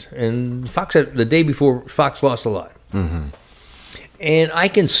guys. And Fox, the day before, Fox lost a lot. And I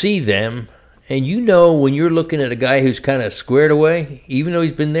can see them, and when you're looking at a guy who's kind of squared away, even though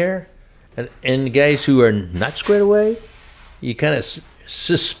he's been there, and the guys who are not squared away, you kind of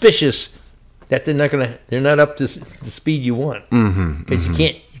suspicious that they're not up to the speed you want. Because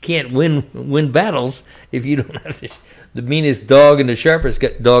you can't win battles if you don't have the meanest dog and the sharpest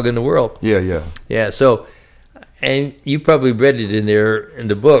dog in the world. Yeah. So, and you probably read it in there in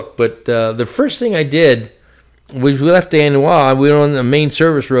the book, but the first thing I did was we left Annois. We were on the main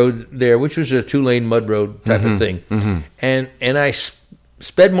service road there, which was a 2-lane mud road type of thing, and I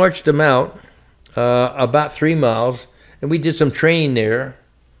sped marched them out about 3 miles, and we did some training there,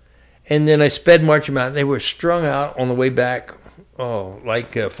 and then I sped marched them out. They were strung out on the way back,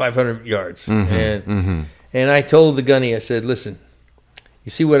 like 500 yards, and I told the gunny, I said, "Listen,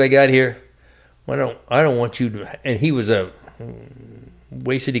 you see what I got here? I don't want you to." And he was a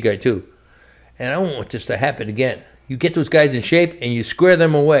Hue City guy too. And I don't want this to happen again. You get those guys in shape and you square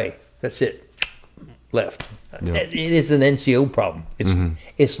them away. That's it. Left. It is an NCO problem.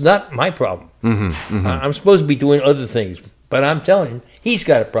 It's not my problem. I'm supposed to be doing other things, but I'm telling him he's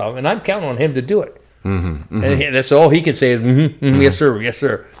got a problem, and I'm counting on him to do it. And that's all he can say is, yes,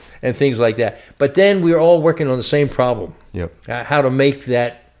 sir, and things like that. But then we're all working on the same problem. How to make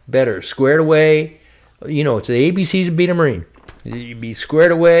that better. Squared away. It's the ABCs of being a Marine. You be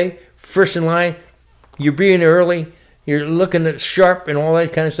squared away. First in line, you're being early, you're looking at sharp and all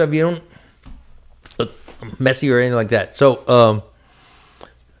that kind of stuff. You don't look messy or anything like that. So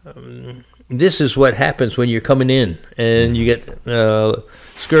this is what happens when you're coming in and you get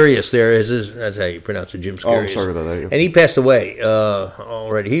Scurious there. That's how you pronounce it, Jim Scurious. Oh, sorry about that. And he passed away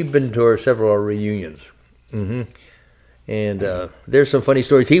already. He'd been to several reunions. And there's some funny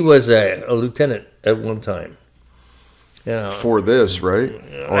stories. He was a lieutenant at one time. For this, right?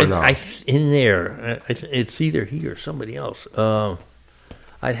 Or not? In there, it's either he or somebody else.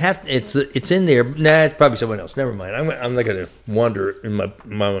 I'd have to. It's in there. Nah, it's probably someone else. Never mind. I'm not going to wander in my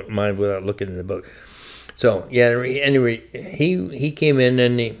mind without looking in the book. So yeah. Anyway, he came in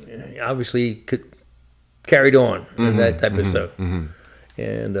and he obviously carried on and that type of stuff.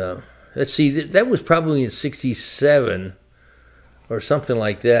 And let's see, that was probably in '67. Or something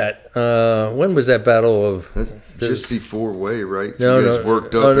like that. When was that battle of? Just before Hue, right? No.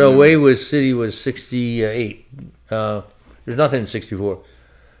 Worked up. Hue City was '68. There's nothing in '64.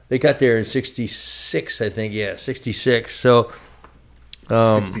 They got there in '66, I think. Yeah, '66. So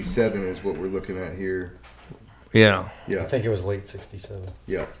 67 is what we're looking at here. Yeah. Yeah. I think it was late 67.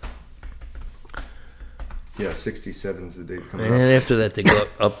 Yeah. Yeah, 67 is the date coming And up. after that, they go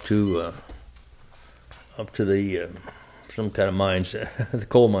up to the some kind of mines, the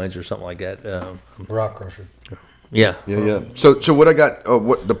coal mines or something like that. Rock crusher. Yeah. Yeah. So what I got,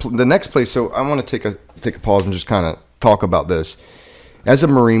 what the next place. So I want to take a pause and just kind of talk about this. As a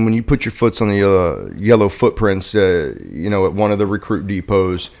Marine, when you put your foot on the yellow footprints, at one of the recruit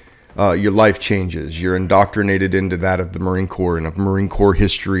depots, your life changes. You're indoctrinated into that of the Marine Corps and of Marine Corps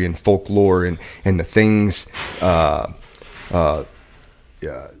history and folklore and the things,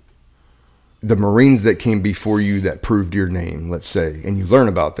 the Marines that came before you that proved your name, let's say, and you learn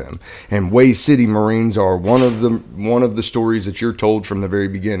about them. And Hue City Marines are one of the stories that you're told from the very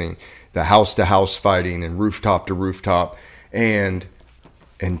beginning, the house to house fighting and rooftop to rooftop. And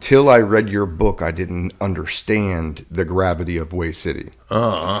until I read your book, I didn't understand the gravity of Hue City.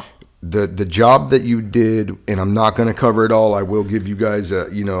 The job that you did, and I'm not going to cover it all. I will give you guys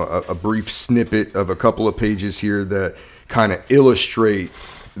a brief snippet of a couple of pages here that kind of illustrate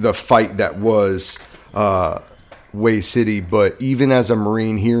the fight that was Hue City. But even as a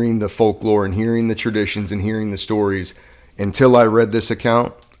Marine, hearing the folklore and hearing the traditions and hearing the stories, until I read this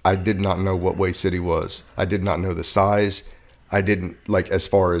account, I did not know what Hue City was. I did not know the size. I didn't, as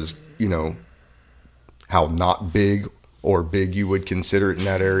far as, how not big or big you would consider it in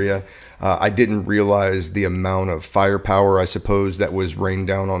that area. I didn't realize the amount of firepower, I suppose, that was rained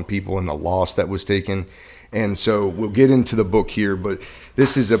down on people and the loss that was taken. And so we'll get into the book here, but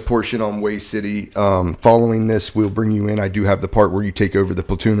this is a portion on Hue City. Following this, we'll bring you in. I do have the part where you take over the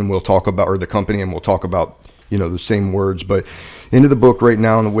platoon and we'll talk about, or the company, and we'll talk about, the same words. But into the book right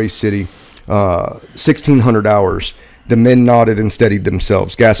now in the Hue City, 1,600 hours. The men nodded and steadied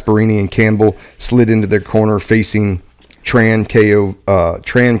themselves. Gasparini and Campbell slid into their corner facing Tran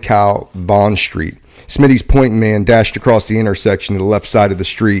Cow Bond Street. Smitty's point man dashed across the intersection to the left side of the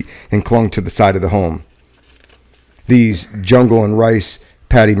street and clung to the side of the home. These jungle and rice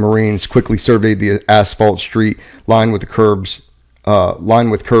paddy Marines quickly surveyed the asphalt street lined with curbs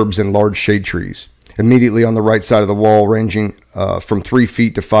and large shade trees. Immediately on the right side of the wall, ranging from 3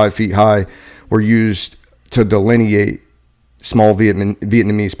 feet to 5 feet high, were used to delineate small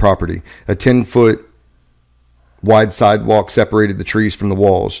Vietnamese property. A 10-foot wide sidewalk separated the trees from the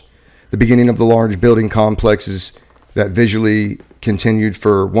walls. The beginning of the large building complexes that visually continued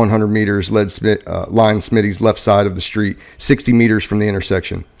for 100 meters lined Smitty's left side of the street, 60 meters from the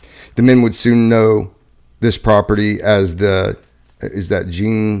intersection. The men would soon know this property as is that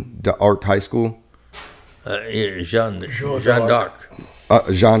Jean d'Arc High School? Jean d'Arc.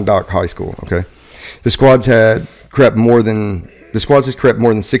 Jean d'Arc High School, okay. The squads had crept more than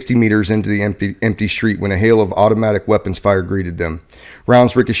 60 meters into the empty street when a hail of automatic weapons fire greeted them.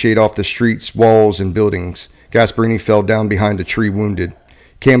 Rounds ricocheted off the streets, walls, and buildings. Gasparini fell down behind a tree, wounded.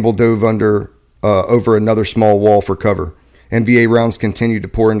 Campbell dove over another small wall for cover. NVA rounds continued to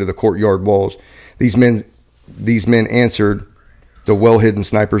pour into the courtyard walls. These men answered the well-hidden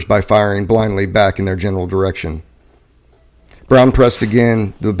snipers by firing blindly back in their general direction. Brown pressed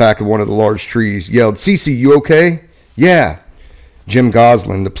again the back of one of the large trees, yelled, "Cece, you okay?" "Yeah." Jim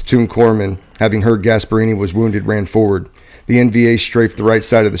Goslin, the platoon corpsman, having heard Gasparini was wounded, ran forward. The NVA strafed the right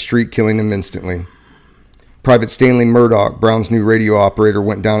side of the street, killing him instantly. Private Stanley Murdoch, Brown's new radio operator,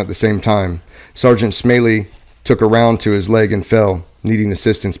 went down at the same time. Sergeant Smaley took a round to his leg and fell, needing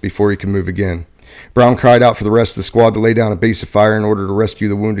assistance before he could move again. Brown cried out for the rest of the squad to lay down a base of fire in order to rescue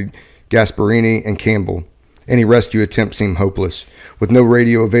the wounded Gasparini and Campbell. Any rescue attempt seemed hopeless. With no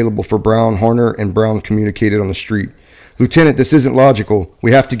radio available for Brown, Horner and Brown communicated on the street. "Lieutenant, this isn't logical.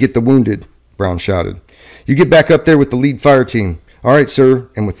 We have to get the wounded," Brown shouted. "You get back up there with the lead fire team." "All right, sir."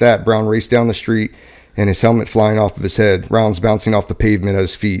 And with that, Brown raced down the street and his helmet flying off of his head, rounds bouncing off the pavement at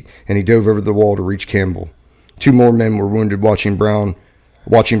his feet, and he dove over the wall to reach Campbell. 2 more men were wounded watching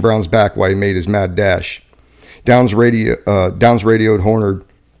Brown's back while he made his mad dash. Downs radioed Horner,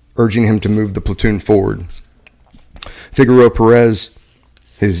 urging him to move the platoon forward. Figueroa Perez,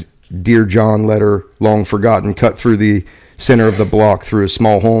 his Dear John letter, long forgotten, cut through the center of the block, through his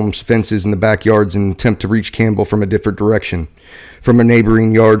small homes, fences, and the backyards in an attempt to reach Campbell from a different direction. From a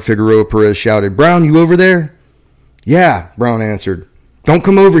neighboring yard, Figueroa Perez shouted, "Brown, you over there?" "Yeah," Brown answered. "Don't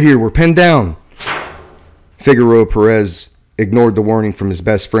come over here. We're pinned down." Figueroa Perez ignored the warning from his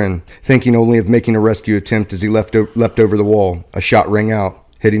best friend, thinking only of making a rescue attempt as he leapt over the wall. A shot rang out,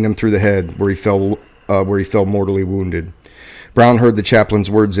 hitting him through the head, where he fell mortally wounded. Brown heard the chaplain's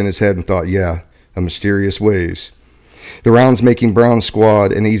words in his head and thought, "Yeah, a mysterious ways." The rounds making Brown's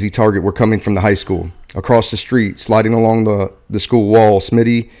squad an easy target were coming from the high school. Across the street, sliding along the school wall,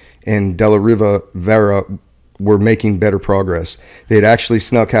 Smitty and Della Riva Vera were making better progress. They had actually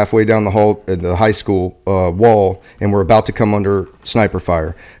snuck halfway down the high school wall and were about to come under sniper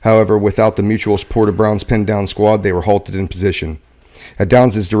fire. However, without the mutual support of Brown's pinned down squad, they were halted in position. At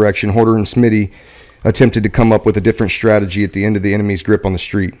Downs' direction, Horter and Smitty attempted to come up with a different strategy at the end of the enemy's grip on the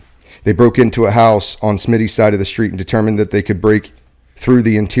street. They broke into a house on Smitty's side of the street and determined that they could break through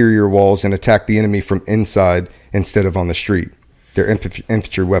the interior walls and attack the enemy from inside instead of on the street. Their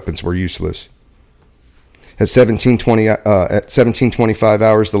infantry weapons were useless. At 17:25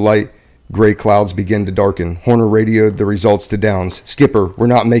 hours, the light gray clouds began to darken. Horner radioed the results to Downs. "Skipper, we're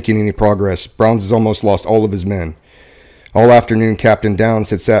not making any progress. Browns has almost lost all of his men." All afternoon, Captain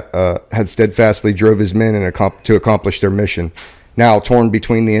Downs had steadfastly drove his men to accomplish their mission. Now, torn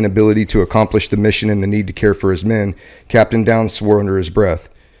between the inability to accomplish the mission and the need to care for his men, Captain Downs swore under his breath.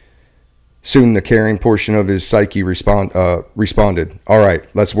 Soon, the caring portion of his psyche responded, "All right,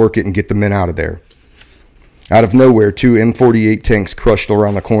 let's work it and get the men out of there." Out of nowhere, 2 M48 tanks crushed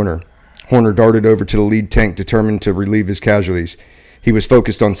around the corner. Horner darted over to the lead tank, determined to relieve his casualties. He was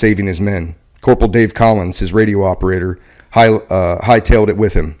focused on saving his men. Corporal Dave Collins, his radio operator, hightailed it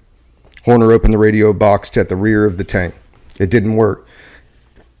with him. Horner opened the radio box at the rear of the tank. It didn't work.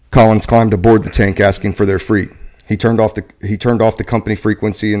 Collins climbed aboard the tank, asking for their freight. He turned off the company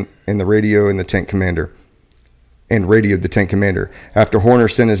frequency in the radio and radioed the tank commander. After Horner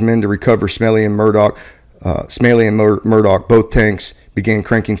sent his men to recover Smelly and Murdoch, both tanks began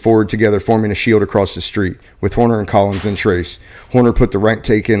cranking forward together, forming a shield across the street, with Horner and Collins in trace. Horner put the right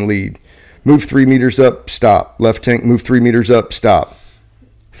tank in lead. "Move 3 meters up, stop. Left tank, move 3 meters up, stop."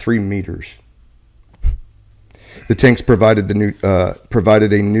 3 meters. The tanks provided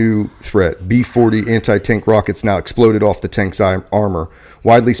a new threat. B-40 anti-tank rockets now exploded off the tank's armor,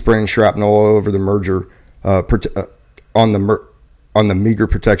 widely spraying shrapnel all over the merger on the meager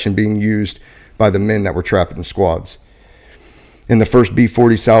protection being used by the men that were trapped in squads. In the first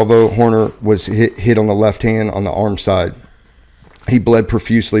B-40 salvo, Horner was hit on the left hand on the arm side. He bled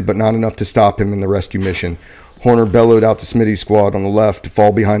profusely, but not enough to stop him in the rescue mission. Horner bellowed out the Smitty squad on the left to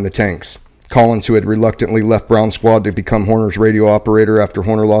fall behind the tanks. Collins, who had reluctantly left Brown's squad to become Horner's radio operator after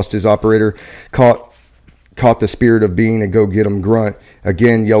Horner lost his operator, caught the spirit of being a go-get-em grunt,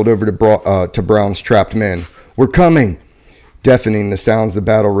 again yelled over to Brown's trapped men, "We're coming!" Deafening the sounds of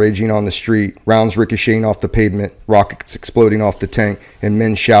battle raging on the street, rounds ricocheting off the pavement, rockets exploding off the tank, and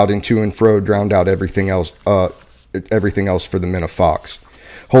men shouting to and fro drowned out everything else for the men of Fox.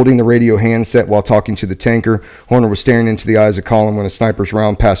 Holding the radio handset while talking to the tanker, Horner was staring into the eyes of Collins when a sniper's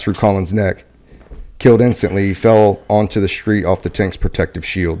round passed through Collins' neck. Killed instantly, he fell onto the street off the tank's protective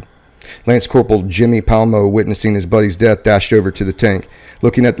shield. Lance Corporal Jimmy Palmo, witnessing his buddy's death, dashed over to the tank.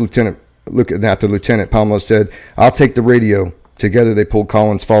 Looking at the lieutenant, Palmo said, "I'll take the radio." Together they pulled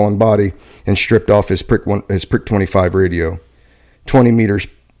Collins' fallen body and stripped off his Prick 25 radio. 20 meters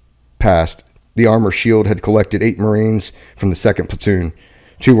passed. The armor shield had collected 8 Marines from the 2nd Platoon.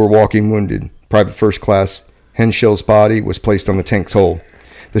 2 were walking wounded. Private First Class Henschel's body was placed on the tank's hull.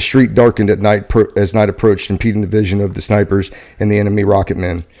 The street darkened at night as night approached, impeding the vision of the snipers and the enemy rocket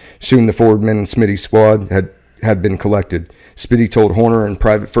men. Soon the forward men in Smitty's squad had been collected. Smitty told Horner and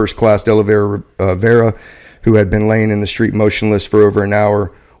Private First Class Della Vera, who had been laying in the street motionless for over an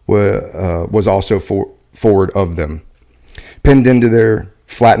hour, was also forward of them. Pinned into their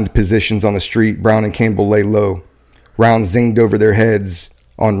flattened positions on the street, Brown and Campbell lay low. Rounds zinged over their heads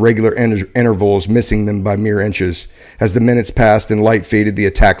on regular intervals, missing them by mere inches. As the minutes passed and light faded, the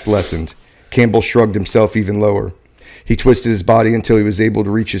attacks lessened. Campbell shrugged himself even lower. He twisted his body until he was able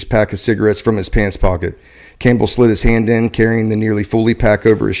to reach his pack of cigarettes from his pants pocket. Campbell slid his hand in, carrying the nearly fully pack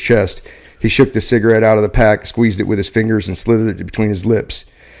over his chest. He shook the cigarette out of the pack, squeezed it with his fingers, and slithered it between his lips.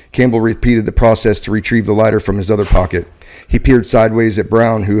 Campbell repeated the process to retrieve the lighter from his other pocket. He peered sideways at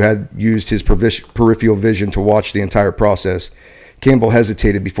Brown, who had used his peripheral vision to watch the entire process. Campbell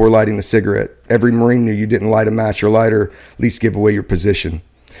hesitated before lighting the cigarette. Every Marine knew you didn't light a match or lighter, least give away your position.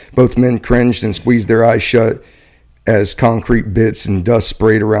 Both men cringed and squeezed their eyes shut as concrete bits and dust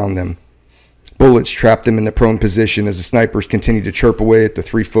sprayed around them. Bullets trapped them in the prone position as the snipers continued to chirp away at the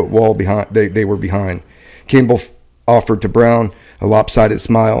 3-foot wall they were behind. Campbell offered to Brown a lopsided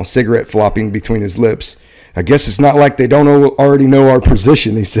smile, cigarette flopping between his lips. "I guess it's not like they don't already know our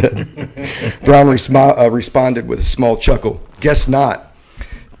position," he said. Brown responded with a small chuckle. "Guess not."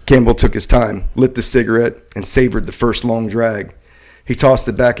 Campbell took his time, lit the cigarette, and savored the first long drag. He tossed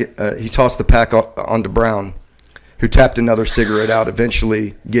the pack onto Brown, who tapped another cigarette out,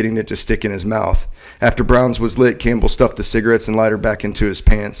 eventually getting it to stick in his mouth. After Brown's was lit, Campbell stuffed the cigarettes and lighter back into his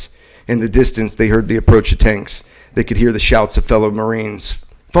pants. In the distance, they heard the approach of tanks. They could hear the shouts of fellow Marines.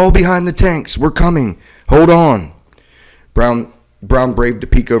 "Fall behind the tanks! We're coming! Hold on!" Brown braved to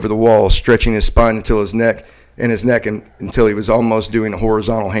peek over the wall, stretching his spine until his neck until he was almost doing a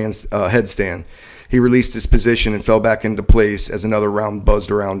horizontal headstand. He released his position and fell back into place as another round buzzed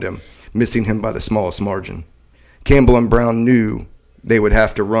around him, missing him by the smallest margin. Campbell and Brown knew they would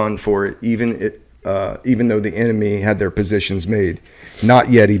have to run for it, even though the enemy had their positions made.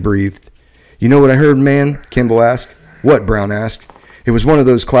 "Not yet," he breathed. "You know what I heard, man?" Campbell asked. "What?" Brown asked. "It was one of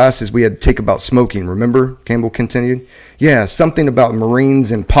those classes we had to take about smoking, remember?" Campbell continued. "Yeah, something about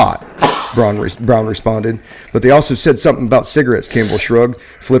Marines and pot," Brown responded. "But they also said something about cigarettes," Campbell shrugged,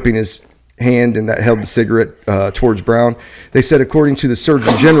 flipping his hand and that held the cigarette towards Brown. "They said, according to the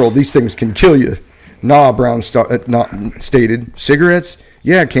Surgeon General, these things can kill you." "Nah," Brown stated. "Cigarettes?"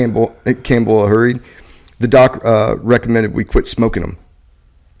 "Yeah," Campbell hurried. "The doc recommended we quit smoking them."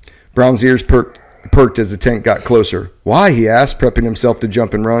 Brown's ears perked as the tank got closer. "Why?" he asked, prepping himself to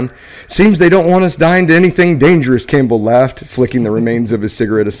jump and run. "Seems they don't want us dying to anything dangerous," Campbell laughed, flicking the remains of his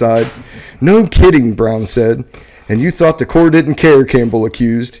cigarette aside. "No kidding," Brown said. "And you thought the Corps didn't care," Campbell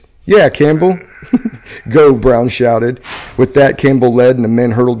accused. "Yeah, Campbell." "Go," Brown shouted. With that, Campbell led, and the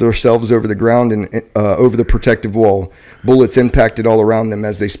men hurled themselves over the ground and over the protective wall. Bullets impacted all around them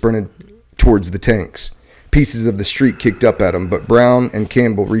as they sprinted towards the tanks. Pieces of the street kicked up at them, but Brown and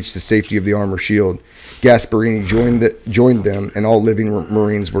Campbell reached the safety of the armor shield. Gasparini joined them, and all living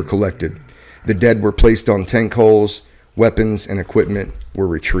Marines were collected. The dead were placed on tank hulls, weapons and equipment were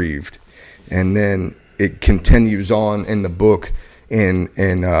retrieved. And then it continues on in the book in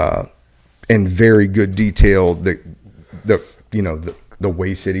very good detail the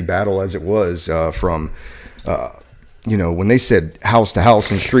Hue City battle as it was from when they said house to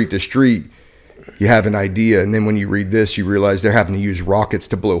house and street to street, you have an idea, and then when you read this, you realize they're having to use rockets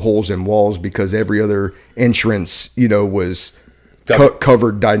to blow holes in walls because every other entrance, was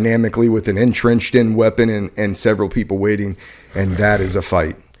covered dynamically with an entrenched-in weapon and several people waiting, and that is a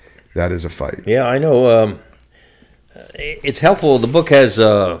fight. That is a fight. Yeah, I know. It's helpful. The book has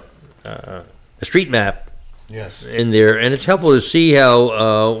a street map in there, and it's helpful to see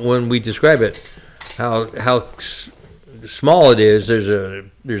how when we describe it, how small it is. There's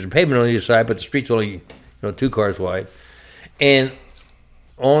a pavement on either side, but the street's only 2 cars wide. And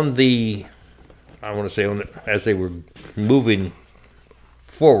on the, as they were moving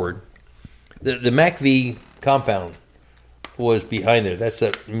forward, the MACV compound was behind there. That's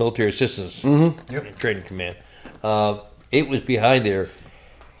the Military Assistance Training Command. It was behind there,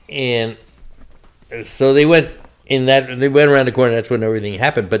 and so they went around the corner. That's when everything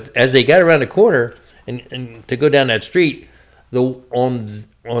happened. But as they got around the corner and to go down that street, on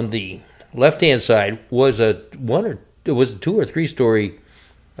the left-hand side was a 2 or 3 story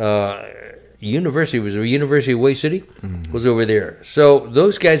university. It was a University of Hue City was over there. So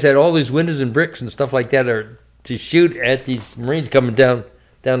those guys had all these windows and bricks and stuff like that to shoot at these Marines coming down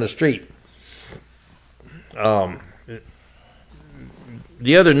the street. The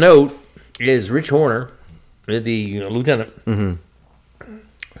other note is Rich Horner, the lieutenant,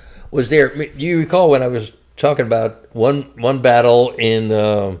 was there. You recall when I was talking about one battle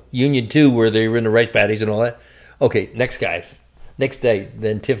in Union 2 where they were in the rice paddies and all that? Okay, next day,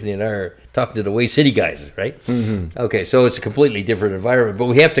 then Tiffany and I are talking to the Hue City guys, right? Okay, so it's a completely different environment, but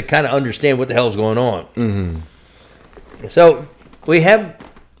we have to kind of understand what the hell's going on. So we have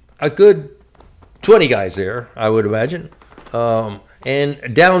a good 20 guys there, I would imagine.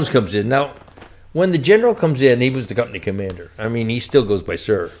 And Downs comes in. Now, when the general comes in, he was the company commander. I mean, he still goes by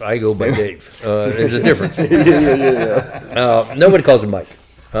Sir. I go by Dave. There's a difference. Nobody calls him Mike.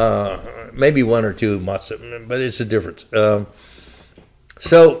 Maybe 1 or 2, but it's a difference.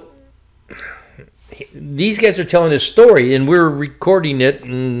 So these guys are telling this story, and we're recording it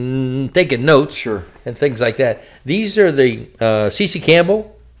and taking notes and things like that. These are the C.C.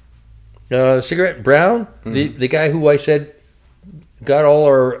 Campbell, Cigarette Brown, the guy who I said got all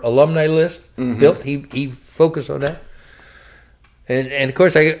our alumni list built. He focused on that. And of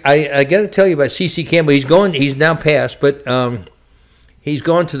course, I got to tell you about C.C. Campbell. He's now passed, but he's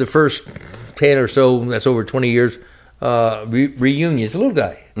gone to the first 10 or so, that's over 20 years, reunion. He's a little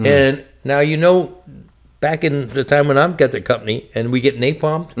guy. And now, back in the time when I'm got the company and we get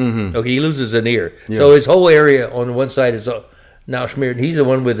napalmed, okay, he loses an ear. Yeah. So his whole area on one side is now smeared. He's the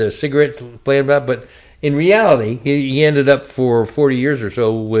one with the cigarettes playing about, but in reality, he ended up for 40 years or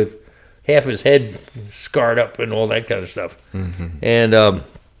so with half his head scarred up and all that kind of stuff. And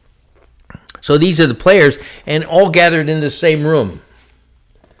So these are the players, and all gathered in the same room.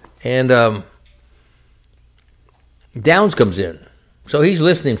 And Downs comes in. So he's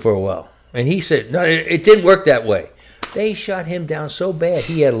listening for a while. And he said, no, it didn't work that way. They shot him down so bad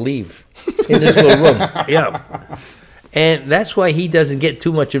he had to leave in this little room. Yeah. And that's why he doesn't get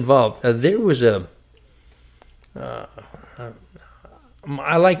too much involved. There was I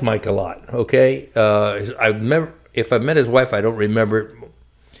like Mike a lot, okay? I remember, if I met his wife, I don't remember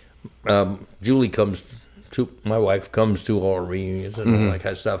it. Julie my wife comes to all reunions and all that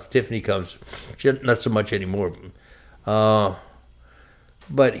kind of stuff. Tiffany comes, not so much anymore.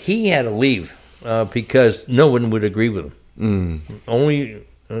 But he had to leave because no one would agree with him. Only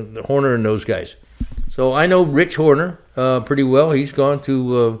Horner and those guys. So I know Rich Horner pretty well. He's gone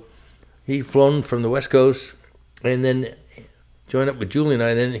to, he's flown from the West Coast and then joined up with Julie and I.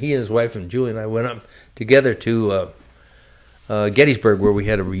 And then he and his wife and Julie and I went up together to Gettysburg where we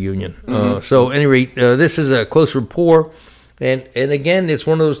had a reunion. So anyway, this is a close rapport. And again, it's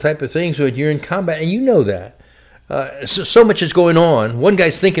one of those type of things where you're in combat and you know that. So much is going on. One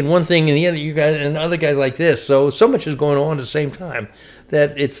guy's thinking one thing, and the other guy's like this. So much is going on at the same time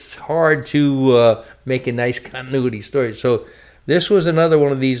that it's hard to make a nice continuity story. So this was another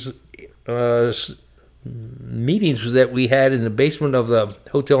one of these meetings that we had in the basement of the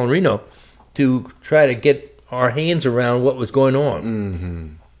hotel in Reno to try to get our hands around what was going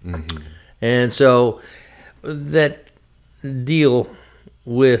on. And so that deal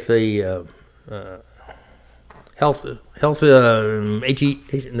with a health and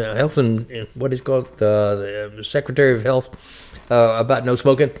what is called the Secretary of Health about no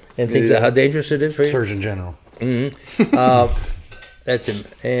smoking and things how dangerous it is for you. Surgeon General. That's him.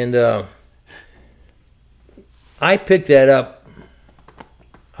 And I picked that up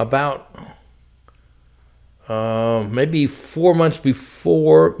about maybe 4 months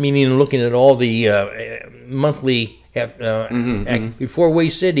before, meaning looking at all the monthly before Hue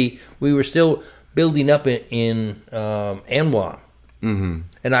City, we were still building up in Anwa. And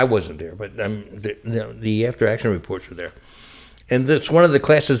I wasn't there, but the after action reports were there. And that's one of the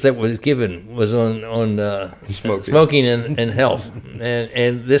classes that was given was on smoking and health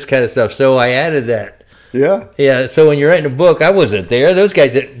and this kind of stuff. So I added that. Yeah. So when you're writing a book, I wasn't there. Those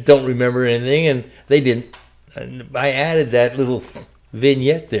guys that don't remember anything, and they didn't. I added that little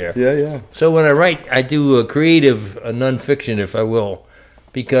vignette there. Yeah. So when I write, I do a creative nonfiction, if I will,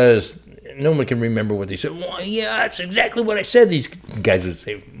 because no one can remember what they said. Well, yeah, that's exactly what I said, these guys would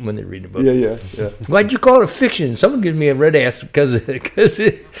say when they read the book. Yeah. Why'd you call it a fiction? Someone gives me a red ass because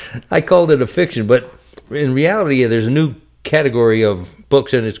I called it a fiction. But in reality, there's a new category of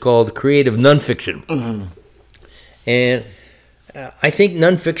books, and it's called creative nonfiction. And I think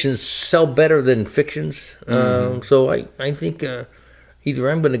nonfictions sell better than fictions. So I think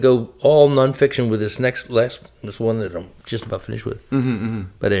either I'm going to go all nonfiction with this this one that I'm just about finished with.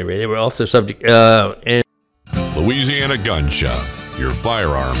 But anyway, they were off the subject. And Louisiana Gun Shop, your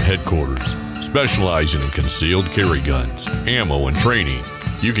firearm headquarters, specializing in concealed carry guns, ammo, and training.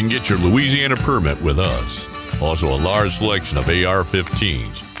 You can get your Louisiana permit with us. Also a large selection of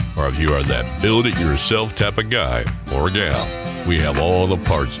AR-15s, or if you are that build-it-yourself type of guy or gal, we have all the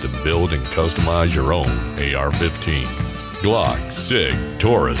parts to build and customize your own AR-15. Glock, SIG,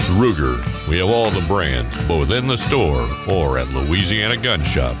 Taurus, Ruger. We have all the brands, both in the store or at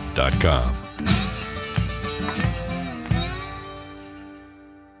LouisianaGunShop.com.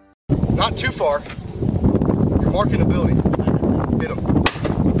 Not too far. You're marking the building. Hit him.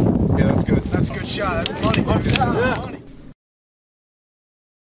 Yeah, that's good. That's a good shot. That's money. Yeah.